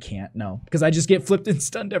was like, I can't, no, because I just get flipped and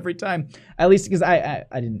stunned every time. At least because I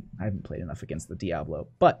haven't played enough against the Diablo.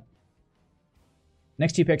 But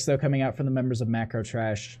next 2 picks though coming out from the members of Macro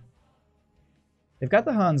Trash. They've got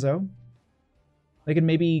the Hanzo. They can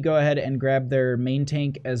maybe go ahead and grab their main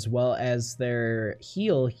tank as well as their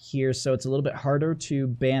heal here, so it's a little bit harder to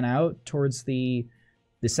ban out towards the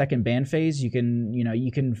second ban phase. You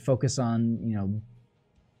can focus on,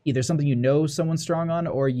 either something someone's strong on,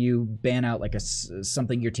 or you ban out like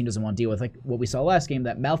something your team doesn't want to deal with, like what we saw last game,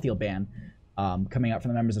 that Malthael ban coming out from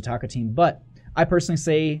the members of Taco Team. But I personally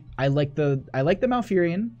say I like the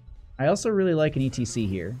Malfurion. I also really like an ETC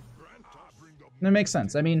here. And it makes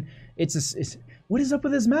sense. I mean, it's what is up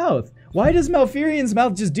with his mouth? Why does Malfurion's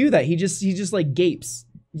mouth just do that? He just like gapes.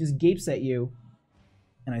 He just gapes at you.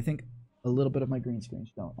 And I think a little bit of my green screen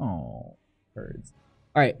still. Oh, birds.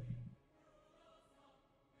 All right.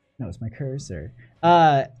 No, it's my cursor.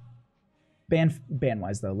 Ban-wise,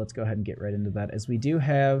 though, let's go ahead and get right into that, as we do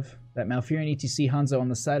have that Malfurion ETC Hanzo on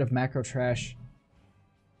the side of Macro Trash.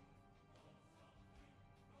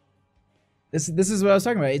 This is what I was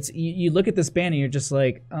talking about. It's you look at this ban and you're just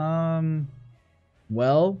like,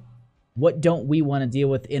 well, what don't we want to deal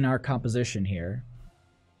with in our composition here?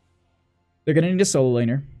 They're going to need a solo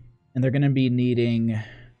laner, and they're going to be needing...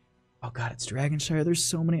 Oh god, it's Dragonshire. There's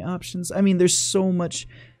so many options. I mean, there's so much.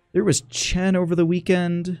 There was Chen over the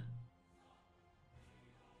weekend.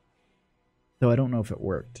 Though I don't know if it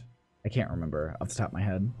worked. I can't remember off the top of my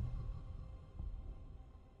head.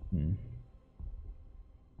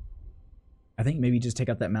 I think maybe just take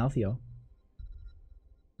out that Malthael.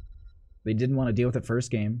 They didn't want to deal with it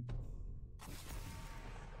first game.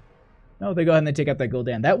 No, they go ahead and they take out that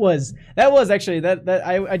Gul'dan. That was actually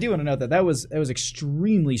I do want to note that was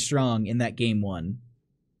extremely strong in that game 1.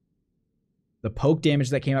 The poke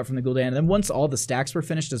damage that came out from the Gul'dan, and then once all the stacks were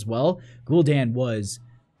finished as well, Gul'dan was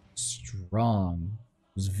strong.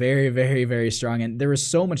 It was very, very, very strong, and there was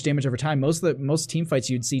so much damage over time. Most team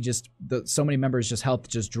fights you'd see just so many members just health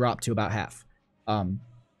just drop to about half.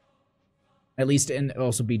 At least, and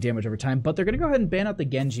also be damage over time. But they're going to go ahead and ban out the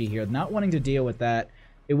Genji here, not wanting to deal with that.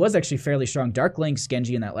 It was actually fairly strong. Dark Link's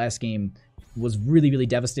Genji in that last game was really, really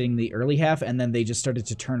devastating the early half, and then they just started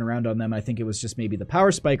to turn around on them. I think it was just maybe the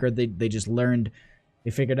power spike, or they just learned,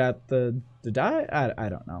 they figured out the die. I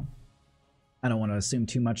don't know. I don't want to assume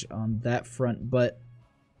too much on that front, but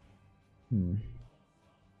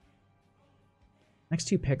next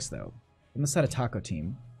 2 picks though, on the side of Taco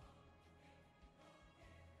Team.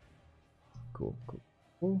 Cool.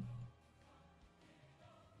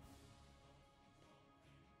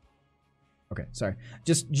 Okay, sorry.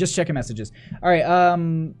 Just checking messages. All right,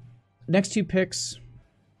 next 2 picks.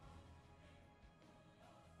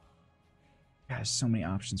 Gosh, so many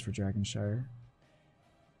options for Dragonshire.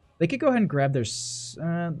 They could go ahead and grab their...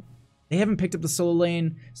 they haven't picked up the solo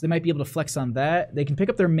lane, so they might be able to flex on that. They can pick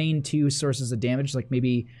up their main 2 sources of damage, like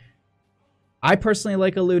maybe... I personally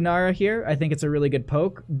like a Lunara here. I think it's a really good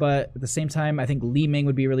poke, but at the same time, I think Li Ming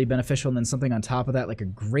would be really beneficial, and then something on top of that, like a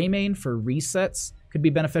Greymane for resets, could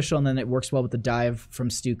be beneficial, and then it works well with the dive from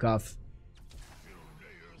Stukov.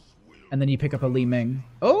 And then you pick up a Li Ming.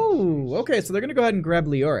 Oh, okay, so they're going to go ahead and grab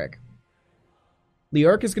Leoric.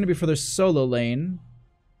 Leoric is going to be for their solo lane.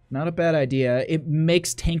 Not a bad idea. It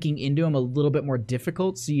makes tanking into him a little bit more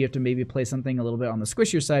difficult, so you have to maybe play something a little bit on the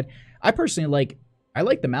squishier side. I personally like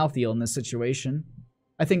the Malthael in this situation.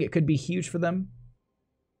 I think it could be huge for them.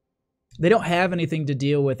 They don't have anything to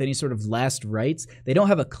deal with any sort of last rites. They don't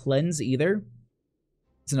have a cleanse either.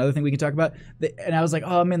 It's another thing we can talk about. And I was like,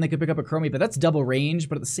 oh man, they could pick up a Chromie, but that's double range.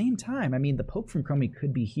 But at the same time, I mean, the poke from Chromie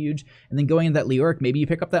could be huge. And then going into that Leoric, maybe you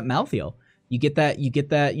pick up that Malthael. You get that,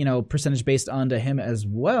 you know, percentage based onto him as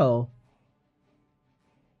well.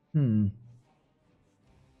 No.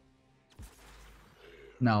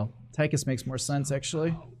 Tychus makes more sense,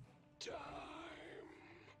 actually.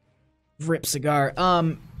 Rip cigar.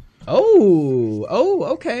 Oh,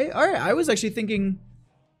 okay. All right. I was actually thinking.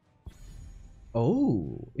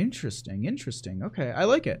 Oh, interesting. Okay, I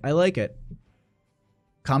like it.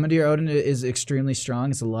 Commandeer Odin is extremely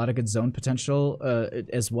strong. It's a lot of good zone potential,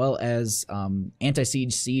 as well as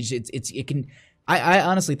anti-siege siege. It can. I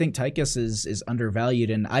honestly think Tychus is undervalued,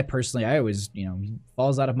 and I always, you know, he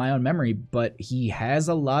falls out of my own memory, but he has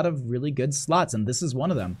a lot of really good slots, and this is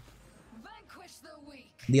one of them.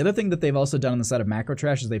 The other thing that they've also done on the side of Macro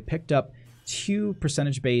Trash is they picked up 2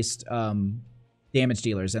 percentage-based damage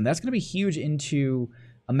dealers, and that's going to be huge into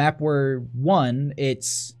a map where, one,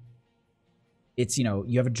 it's you know,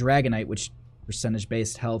 you have a Dragonite, which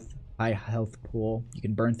percentage-based health, high health pool. You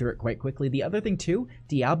can burn through it quite quickly. The other thing, too,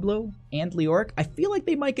 Diablo and Leoric, I feel like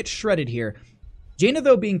they might get shredded here. Jaina,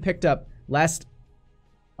 though, being picked up last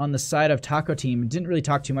on the side of Taco Team, didn't really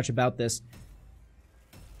talk too much about this.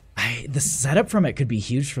 The setup from it could be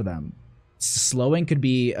huge for them. Slowing could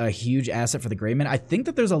be a huge asset for the Greyman. I think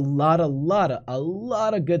that there's a lot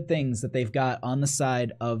of good things that they've got on the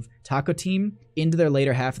side of Taco Team into their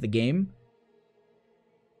later half of the game.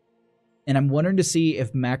 And I'm wondering to see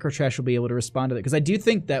if Macro Trash will be able to respond to that. Because I do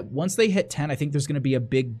think that once they hit 10, I think there's going to be a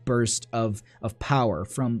big burst of power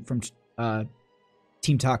from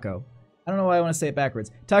Team Taco. I don't know why I want to say it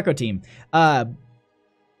backwards. Taco Team.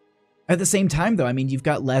 At the same time, though, I mean, you've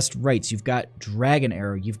got Last Rites, you've got Dragon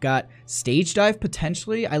Arrow, you've got Stage Dive,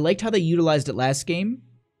 potentially. I liked how they utilized it last game.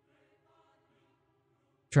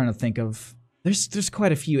 Trying to think of... There's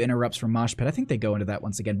quite a few interrupts from Mosh Pit. I think they go into that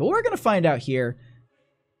once again. But we're going to find out here.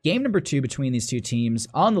 Game number 2 between these two teams.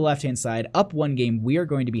 On the left-hand side, up 1 game, we are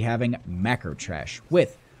going to be having Macro Trash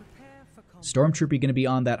with Stormtrooper going to be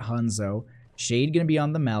on that Hanzo. Shade going to be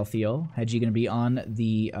on the Malthael, Hedgie going to be on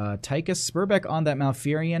the Tychus, Spurbeck on that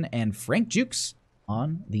Malfurion, and Frank Jukes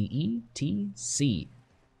on the ETC.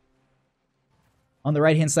 On the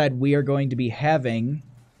right-hand side, we are going to be having...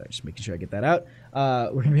 Sorry, just making sure I get that out.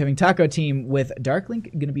 We're going to be having Taco Team with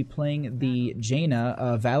Darklink going to be playing the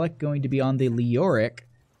Jaina, Valak going to be on the Leoric,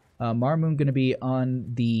 Marmoon going to be on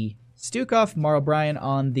the Stukov, Mar O'Brien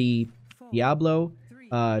on the Diablo,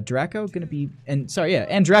 Draco gonna be, and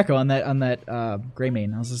Draco on that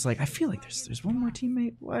Greymane. I was just like, I feel like there's one more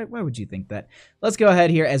teammate. Why would you think that? Let's go ahead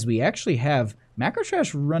here as we actually have Macro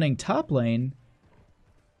Trash running top lane.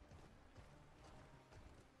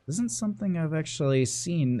 Isn't something I've actually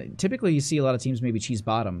seen. Typically, you see a lot of teams maybe cheese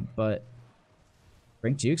bottom, but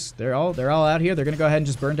Frank Jukes, they're all out here. They're gonna go ahead and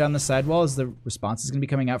just burn down the sidewall as the response is gonna be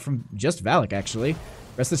coming out from just Valak actually. The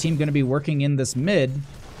rest of the team gonna be working in this mid.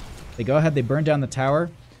 They go ahead, they burn down the tower.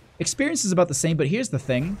 Experience is about the same, but here's the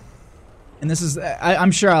thing. And this is,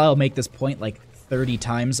 I'm sure I'll make this point like 30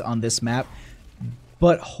 times on this map.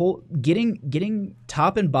 But getting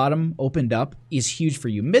top and bottom opened up is huge for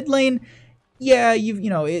you. Mid lane, yeah, you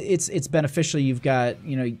know, it's beneficial. You've got,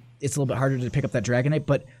 you know, it's a little bit harder to pick up that Dragonite,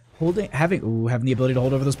 but having the ability to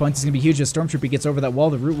hold over those points is going to be huge. As Stormtrooper gets over that wall,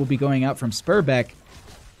 the root will be going out from Spurbeck.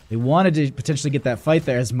 They wanted to potentially get that fight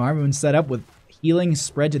there as Marmoon set up with healing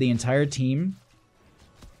spread to the entire team.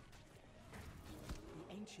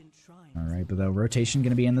 Alright, but the rotation going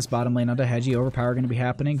to be in this bottom lane onto Hedgie. Overpower going to be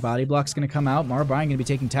happening. Body block's going to come out. Mar O'Brien going to be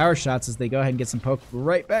taking tower shots as they go ahead and get some poke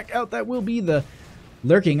right back out. That will be the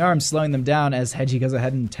lurking arm slowing them down as Hedgie goes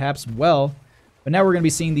ahead and taps well. But now we're going to be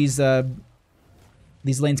seeing these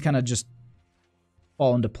lanes kind of just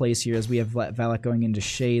fall into place here as we have Valak going into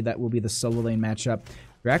Shade. That will be the solo lane matchup.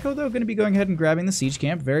 Draco, though, going to be going ahead and grabbing the siege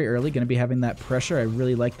camp very early. Going to be having that pressure. I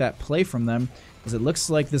really like that play from them, as it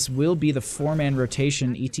looks like this will be the 4-man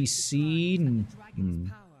rotation. ETC.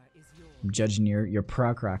 I'm judging your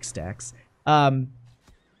proc rock stacks. Going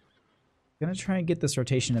to try and get this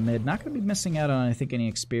rotation to mid. Not going to be missing out on, I think, any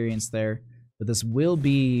experience there. But this will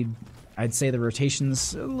be, I'd say, the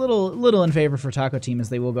rotation's a little in favor for Taco Team,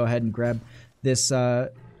 as they will go ahead and grab this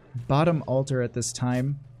bottom altar at this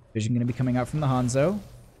time. Vision going to be coming out from the Hanzo.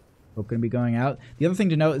 Hope going to be going out. The other thing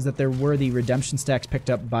to note is that there were the redemption stacks picked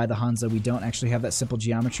up by the Hanzo. We don't actually have that simple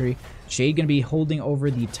geometry. Shade going to be holding over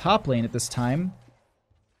the top lane at this time.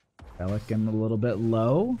 Relic getting a little bit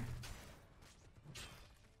low.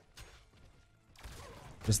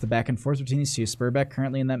 Just the back and forth between these two. Spurback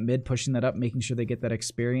currently in that mid, pushing that up, making sure they get that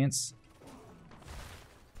experience.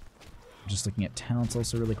 Just looking at talents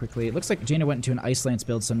also really quickly. It looks like Jaina went into an Ice Lance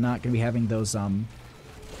build, so I'm not going to be having those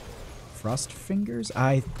Frost Fingers.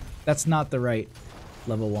 That's not the right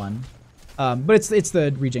level 1. But it's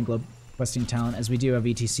the Regen Globe questing talent, as we do have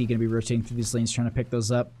ETC going to be rotating through these lanes trying to pick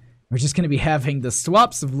those up. We're just going to be having the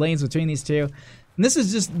swaps of lanes between these two. And this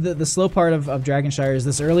is just the slow part of Dragonshire. Is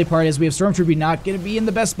this early part is we have Stormtrooper not going to be in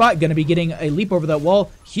the best spot, going to be getting a leap over that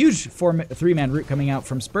wall. Huge 3-man route coming out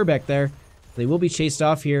from Spurbeck there. They will be chased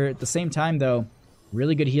off here. At the same time, though,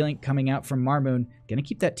 really good healing coming out from Marmoon. Going to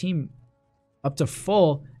keep that team up to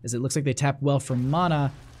full, as it looks like they tapped well for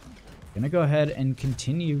mana. Going to go ahead and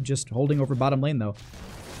continue just holding over bottom lane, though.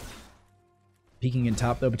 Peeking in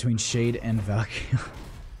top, though, between Shade and Valkyrie.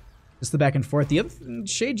 Just the back and forth. The other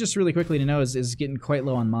Shade, just really quickly to know, is getting quite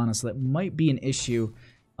low on mana, so that might be an issue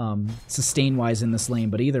sustain-wise in this lane.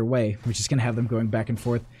 But either way, we're just going to have them going back and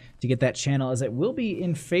forth to get that channel, as it will be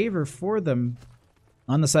in favor for them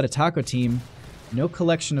on the side of Taco Team. No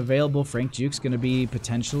collection available. Frank Juke's going to be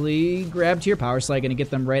potentially grabbed here. Power Slide going to get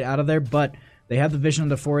them right out of there, but they have the vision on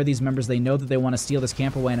the 4 of these members. They know that they want to steal this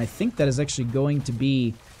camp away, and I think that is actually going to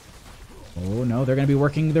be... Oh, no, they're going to be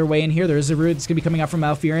working their way in here. There is a route that's going to be coming out from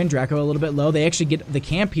Malfurion. Draco a little bit low. They actually get the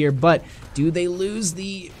camp here, but do they lose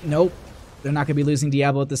the... Nope. They're not going to be losing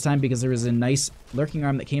Diablo at this time, because there was a nice lurking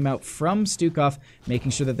arm that came out from Stukov,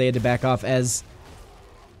 making sure that they had to back off, as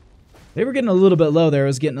they were getting a little bit low there. It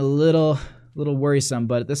was getting a little worrisome,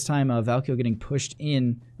 but at this time, Valkyrie getting pushed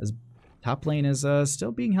in, as top lane is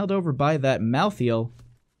still being held over by that Malthael.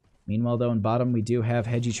 Meanwhile, though, in bottom, we do have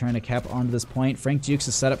Hedgie trying to cap onto this point. Frank Jukes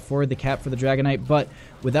is set up for the cap for the Dragonite, but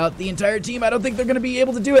without the entire team, I don't think they're going to be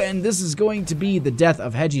able to do it, and this is going to be the death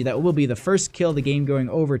of Hedgie. That will be the first kill of the game, going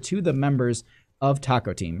over to the members of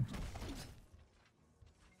Taco Team.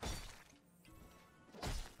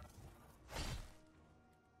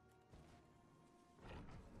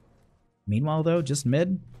 Meanwhile, though, just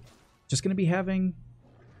mid, just going to be having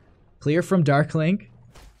clear from Darklink.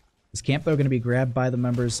 This camp, though, going to be grabbed by the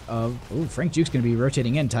members of... Oh, Frank Juke's going to be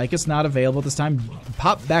rotating in. Tychus not available this time.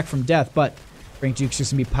 Pop back from death, but Frank Juke's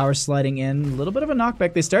just going to be power sliding in. A little bit of a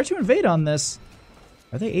knockback. They start to invade on this.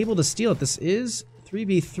 Are they able to steal it? This is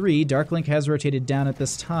 3v3. Darklink has rotated down at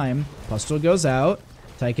this time. Pustule goes out.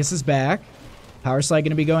 Tychus is back. Power slide going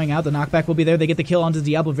to be going out. The knockback will be there. They get the kill onto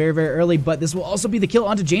Diablo very, very early, but this will also be the kill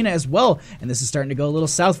onto Jaina as well. And this is starting to go a little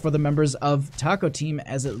south for the members of Taco Team,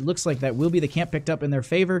 as it looks like that will be the camp picked up in their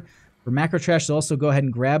favor. For Macro Trash, they'll also go ahead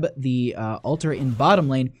and grab the altar in bottom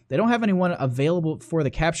lane. They don't have anyone available for the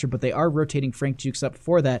capture, but they are rotating Frank Jukes up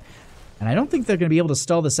for that. And I don't think they're going to be able to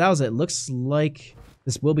stall this out. It looks like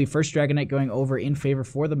this will be first Dragonite going over in favor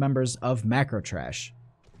for the members of Macro Trash.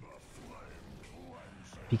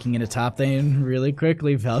 Peeking into top lane really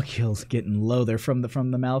quickly. Valkyle's getting low there from the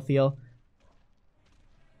Malthael.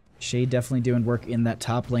 Shade definitely doing work in that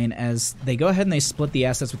top lane, as they go ahead and they split the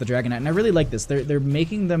assets with the Dragonite. And I really like this. They're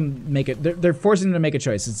making them make it. They're forcing them to make a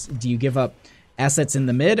choice. It's, do you give up assets in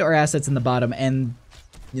the mid or assets in the bottom? And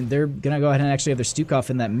they're gonna go ahead and actually have their Stukov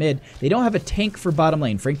in that mid. They don't have a tank for bottom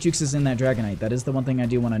lane. Frank Jukes is in that Dragonite. That is the one thing I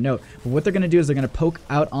do want to note. But what they're gonna do is they're gonna poke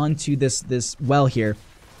out onto this well here.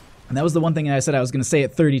 And that was the one thing that I said I was going to say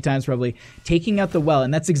it 30 times probably. Taking out the well,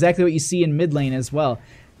 and that's exactly what you see in mid lane as well.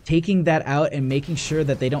 Taking that out and making sure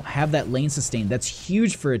that they don't have that lane sustain. That's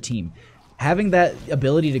huge for a team. Having that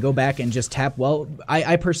ability to go back and just tap well,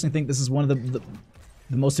 I personally think this is one of the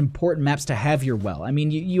most important maps to have your well. I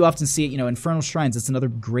mean, you often see it, you know, Infernal Shrines. It's another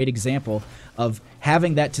great example of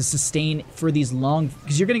having that to sustain for these long,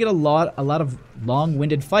 because you're going to get a lot of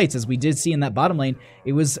long-winded fights, as we did see in that bottom lane.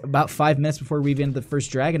 It was about 5 minutes before we even had the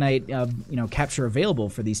first Dragonite, you know, capture available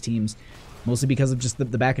for these teams, mostly because of just the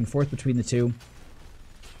back and forth between the two.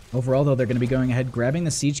 Overall, though, they're going to be going ahead, grabbing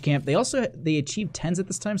the siege camp. They achieved 10s at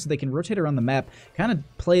this time, so they can rotate around the map, kind of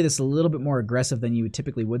play this a little bit more aggressive than you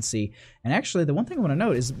typically would see. And actually, the one thing I want to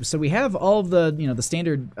note is, so we have all of the, you know, the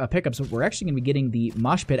standard pickups, but we're actually going to be getting the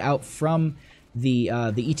mosh pit out from the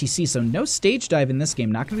ETC. So no stage dive in this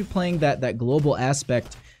game. Not going to be playing that global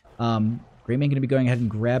aspect. Greatman going to be going ahead and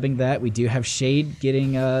grabbing that. We do have Shade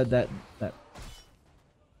getting that.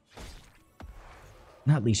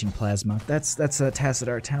 Not Leeching Plasma. That's a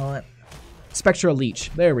Tassadar talent. Spectral Leech.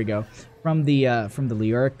 There we go. From the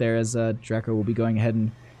Leoric there, as Draco will be going ahead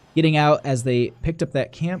and getting out as they picked up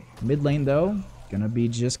that camp. Mid lane, though, Gonna be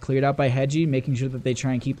just cleared out by Hedgie, making sure that they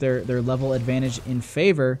try and keep their level advantage in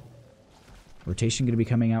favor. Rotation gonna be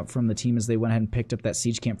coming out from the team as they went ahead and picked up that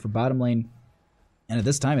siege camp for bottom lane. And at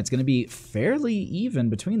this time, it's gonna be fairly even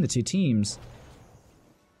between the two teams.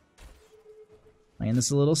 Playing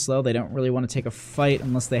this a little slow. They don't really want to take a fight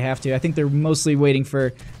unless they have to. I think they're mostly waiting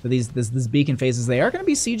for this beacon phases. They are going to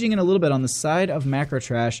be sieging in a little bit on the side of Macro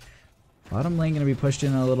Trash. Bottom lane going to be pushed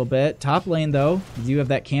in a little bit. Top lane, though, you do have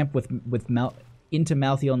that camp into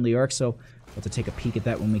Malthael and Leoric, so we'll have to take a peek at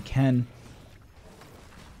that when we can.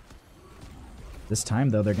 This time,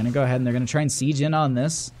 though, they're going to go ahead and they're going to try and siege in on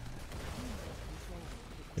this.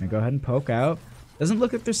 Going to go ahead and poke out. Doesn't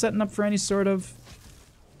look like they're setting up for any sort of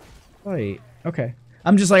fight. Okay.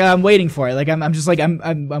 I'm just like, I'm waiting for it. Like, I'm just like,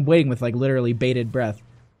 I'm waiting with, like, literally bated breath.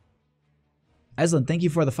 Aslan, thank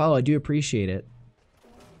you for the follow. I do appreciate it.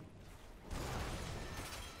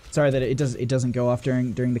 Sorry that it doesn't go off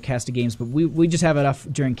during the cast of games, but we just have it off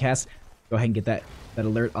during cast. Go ahead and get that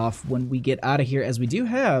alert off when we get out of here, as we do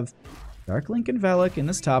have Dark Link and Velik in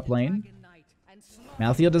this top lane.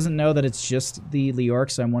 Malthael doesn't know that it's just the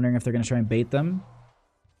Leoric, so I'm wondering if they're going to try and bait them.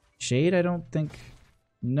 Shade, I don't think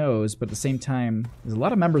knows, but at the same time, there's a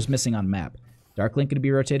lot of members missing on map. Dark Link going to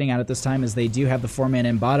be rotating out at this time, as they do have the 4-man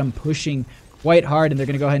in bottom pushing quite hard, and they're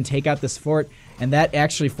going to go ahead and take out this fort, and that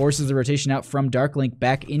actually forces the rotation out from Dark Link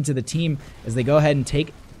back into the team as they go ahead and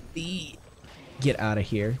take the... Get out of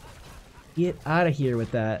here. Get out of here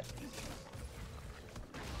with that.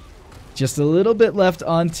 Just a little bit left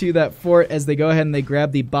onto that fort as they go ahead and they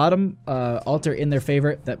grab the bottom altar in their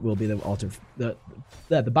favor. That will be the altar...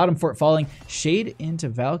 The bottom fort falling. Shade into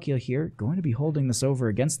Valkyrie here. Going to be holding this over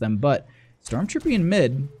against them, but Stormtrooper in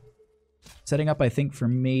mid. Setting up, I think, for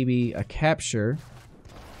maybe a capture.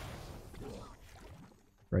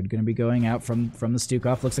 Red going to be going out from the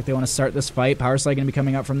Stukov. Looks like they want to start this fight. Power Slide going to be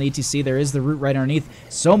coming out from the ETC. There is the root right underneath.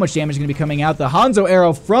 So much damage going to be coming out. The Hanzo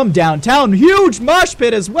arrow from downtown. Huge mosh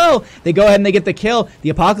pit as well. They go ahead and they get the kill.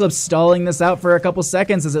 The Apocalypse stalling this out for a couple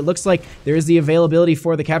seconds, as it looks like there is the availability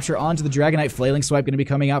for the capture onto the Dragonite. Flailing Swipe going to be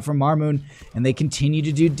coming out from Marmoon. And they continue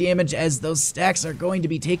to do damage as those stacks are going to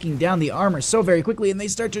be taking down the armor so very quickly. And they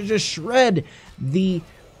start to just shred the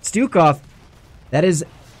Stukov. That is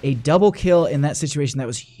a double kill in that situation. That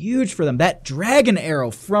was huge for them. That dragon arrow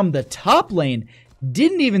from the top lane,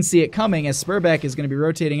 didn't even see it coming, as Spurback is going to be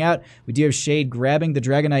rotating out. We do have Shade grabbing the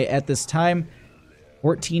Dragonite at this time.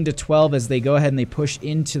 14-12 as they go ahead and they push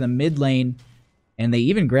into the mid lane. And they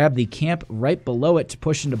even grab the camp right below it to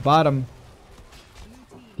push into bottom.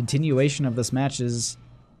 Continuation of this match is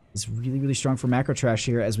really, really strong for Macro Trash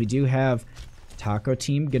here, as we do have Taco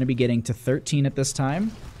Team going to be getting to 13 at this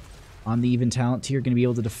time. On the even talent tier, going to be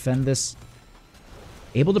able to defend this.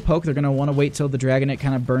 Able to poke. They're going to want to wait till the Dragonite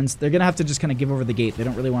kind of burns. They're going to have to just kind of give over the gate. They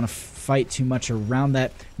don't really want to fight too much around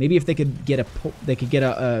that. Maybe if they could get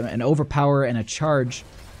an overpower and a charge,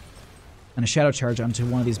 and a shadow charge onto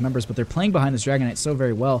one of these members, but they're playing behind this Dragonite so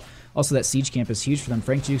very well. Also, that siege camp is huge for them.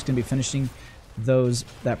 Frank Duke's going to be finishing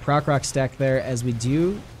that proc rock stack there, as we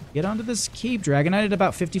do get onto this keep. Dragonite at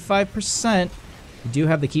about 55%. We do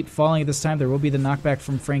have the keep falling at this time. There will be the knockback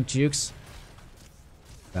from Frank Jukes.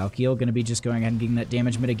 Valkyrie going to be just going ahead and getting that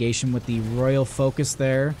damage mitigation with the Royal Focus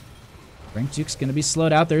there. Frank Jukes going to be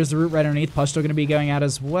slowed out. There's the root right underneath. Pushto going to be going out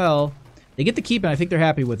as well. They get the keep, and I think they're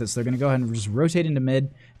happy with it. So they're going to go ahead and just rotate into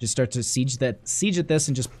mid, just start to siege at this,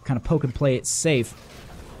 and just kind of poke and play it safe.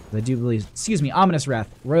 I do believe, excuse me, Ominous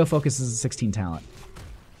Wrath. Royal Focus is a 16 talent.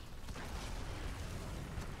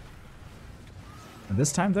 And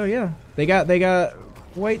this time, though, yeah, they got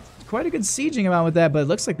quite a good sieging amount with that, but it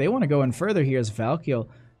looks like they want to go in further here, as Valkyrie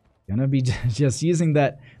gonna be just using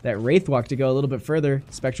that Wraith Walk to go a little bit further.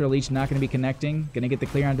 Spectral Leech not gonna be connecting. Gonna get the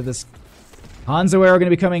clear onto this Hanzo arrow. Gonna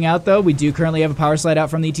be coming out, though. We do currently have a power slide out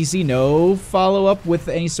from the ETC. No follow-up with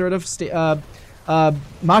any sort of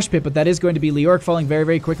mosh pit, but that is going to be Leoric falling very,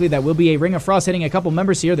 very quickly. That will be a Ring of Frost hitting a couple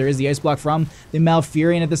members here. There is the Ice Block from the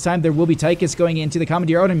Malfurion at this time. There will be Tychus going into the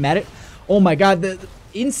Commandeer out and Matt. Oh my god, the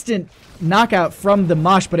instant knockout from the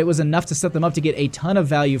Mosh, but it was enough to set them up to get a ton of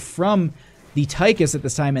value from the Tychus at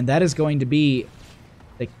this time, and that is going to be,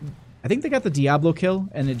 like, I think they got the Diablo kill,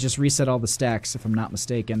 and it just reset all the stacks, if I'm not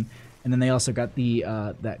mistaken. And then they also got the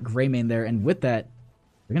that Greymane there, and with that,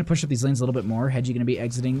 they're going to push up these lanes a little bit more. Hedgie going to be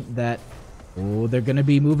exiting that. Oh, they're going to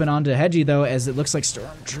be moving on to Hedgie, though, as it looks like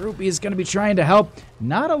Stormtroopy is going to be trying to help.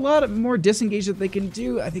 Not a lot of more disengage that they can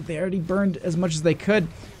do. I think they already burned as much as they could.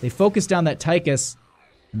 They focused down that Tychus.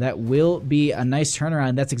 And that will be a nice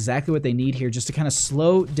turnaround. That's exactly what they need here, just to kind of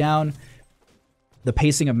slow down the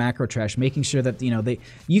pacing of Macro Trash, making sure that, you know,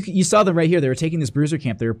 you saw them right here. They were taking this bruiser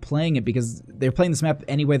camp. They were playing it because they were playing this map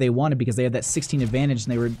any way they wanted because they had that 16 advantage,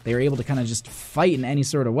 and they were able to kind of just fight in any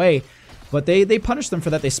sort of way. But they punished them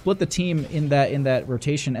for that. They split the team in that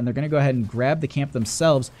rotation, and they're going to go ahead and grab the camp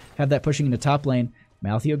themselves, have that pushing into top lane.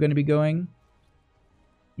 Maltheo going to be going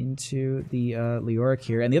into the Leoric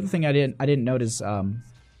here. And the other thing I didn't notice, drawing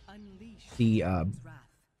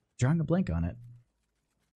a blank on it.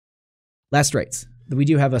 Last rights. We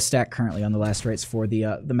do have a stack currently on the last rights for the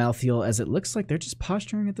Maltheo, as it looks like they're just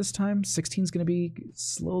posturing at this time. 16 is going to be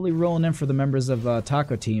slowly rolling in for the members of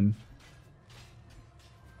Taco team.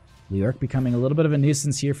 Leoric becoming a little bit of a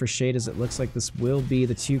nuisance here for Shade, as it looks like this will be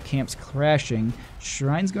the two camps crashing.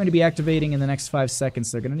 Shrine's going to be activating in the next 5 seconds.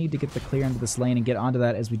 They're going to need to get the clear into this lane and get onto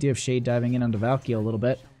that, as we do have Shade diving in onto Valkyrie a little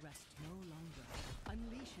bit.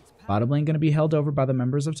 Bottom lane going to be held over by the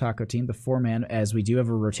members of Taco team, the 4-man, as we do have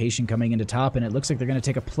a rotation coming into top, and it looks like they're going to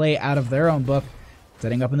take a play out of their own book.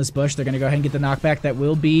 Setting up in this bush, they're going to go ahead and get the knockback. That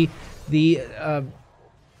will be the,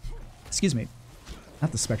 excuse me,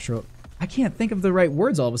 not the Spectral. I can't think of the right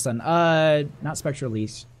words all of a sudden. Not Spectral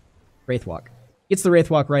Leash. Wraithwalk. Gets the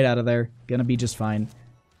Wraithwalk right out of there. Gonna be just fine.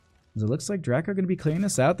 As it looks like Draco going to be clearing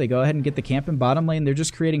this out. They go ahead and get the camp in bottom lane. They're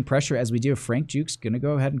just creating pressure, as we do have Frank Jukes going to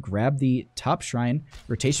go ahead and grab the top shrine.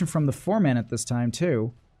 Rotation from the 4-man at this time,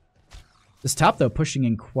 too. This top, though, pushing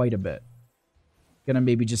in quite a bit. Going to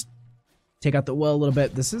maybe just take out the well a little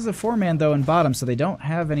bit. This is a 4-man, though, in bottom, so they don't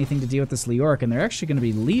have anything to deal with this Leoric, and they're actually going to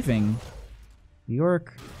be leaving Leoric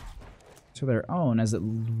to their own, as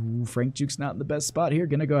Frank Jukes not in the best spot here.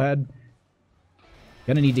 Going to go ahead.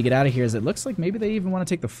 Gonna need to get out of here, as it looks like maybe they even want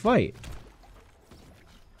to take the fight.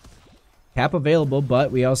 Cap available,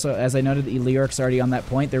 but we also, as I noted, Leoric's already on that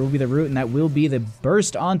point. There will be the root, and that will be the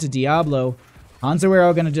burst onto Diablo. Hanzo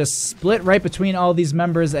Arrow gonna just split right between all these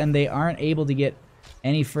members, and they aren't able to get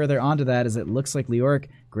any further onto that, as it looks like Leoric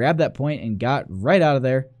grabbed that point and got right out of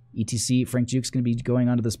there. ETC, Frank Juke's gonna be going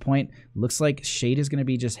onto this point. Looks like Shade is gonna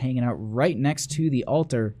be just hanging out right next to the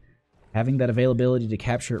altar, having that availability to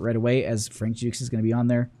capture it right away, as Frank Jukes is going to be on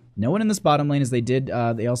there. No one in this bottom lane, as they did.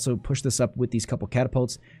 They also pushed this up with these couple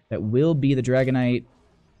catapults. That will be the Dragonite.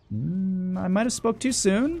 I might have spoke too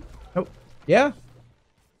soon. Oh, yeah.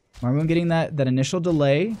 Marmoon getting that initial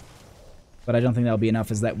delay, but I don't think that'll be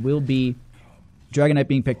enough, as that will be Dragonite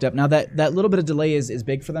being picked up. Now, that little bit of delay is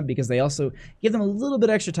big for them, because they also give them a little bit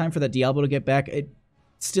extra time for that Diablo to get back. It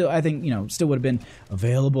still, I think, you know, still would have been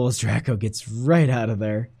available, as Draco gets right out of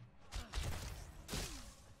there.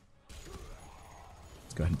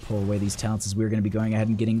 Let's go ahead and pull away these talents, as we're going to be going ahead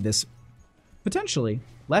and getting this, potentially,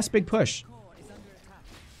 last big push.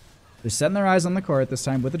 They're setting their eyes on the core at this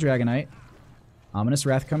time with the Dragonite. Ominous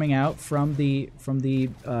Wrath coming out from the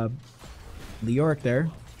Leoric there.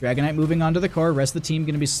 Dragonite moving onto the core. Rest of the team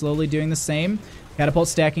going to be slowly doing the same. Catapult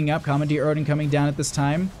stacking up. Commandeer Odin coming down at this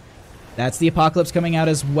time. That's the Apocalypse coming out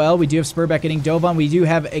as well. We do have Spurback getting dove on. We do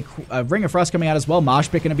have a Ring of Frost coming out as well.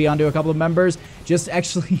 Moshpit going to be onto a couple of members. Just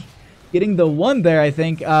actually getting the one there, I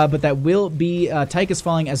think. But that will be Tychus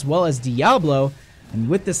falling, as well as Diablo. And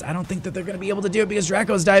with this, I don't think that they're going to be able to do it, because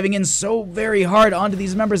Draco's diving in so very hard onto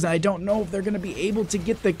these members, and I don't know if they're going to be able to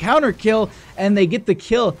get the counter kill. And they get the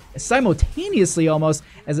kill simultaneously almost,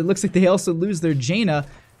 as it looks like they also lose their Jaina.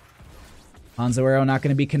 Hanzo Arrow not going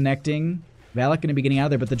to be connecting. Valak going to be getting out of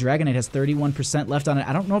there, but the Dragonite has 31% left on it.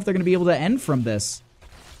 I don't know if they're going to be able to end from this.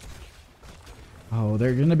 Oh,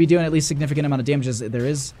 they're going to be doing at least significant amount of damages. There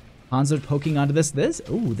is Hanzo poking onto this.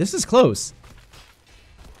 Ooh, this is close.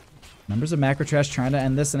 Members of Macro Trash trying to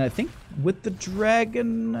end this, and I think with the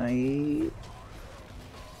Dragonite...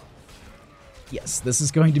 Yes, this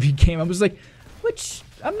is going to be game. I was like, which,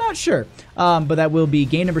 I'm not sure. But that will be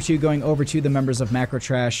game number 2 going over to the members of Macro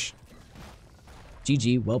Trash.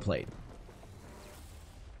 GG, well played.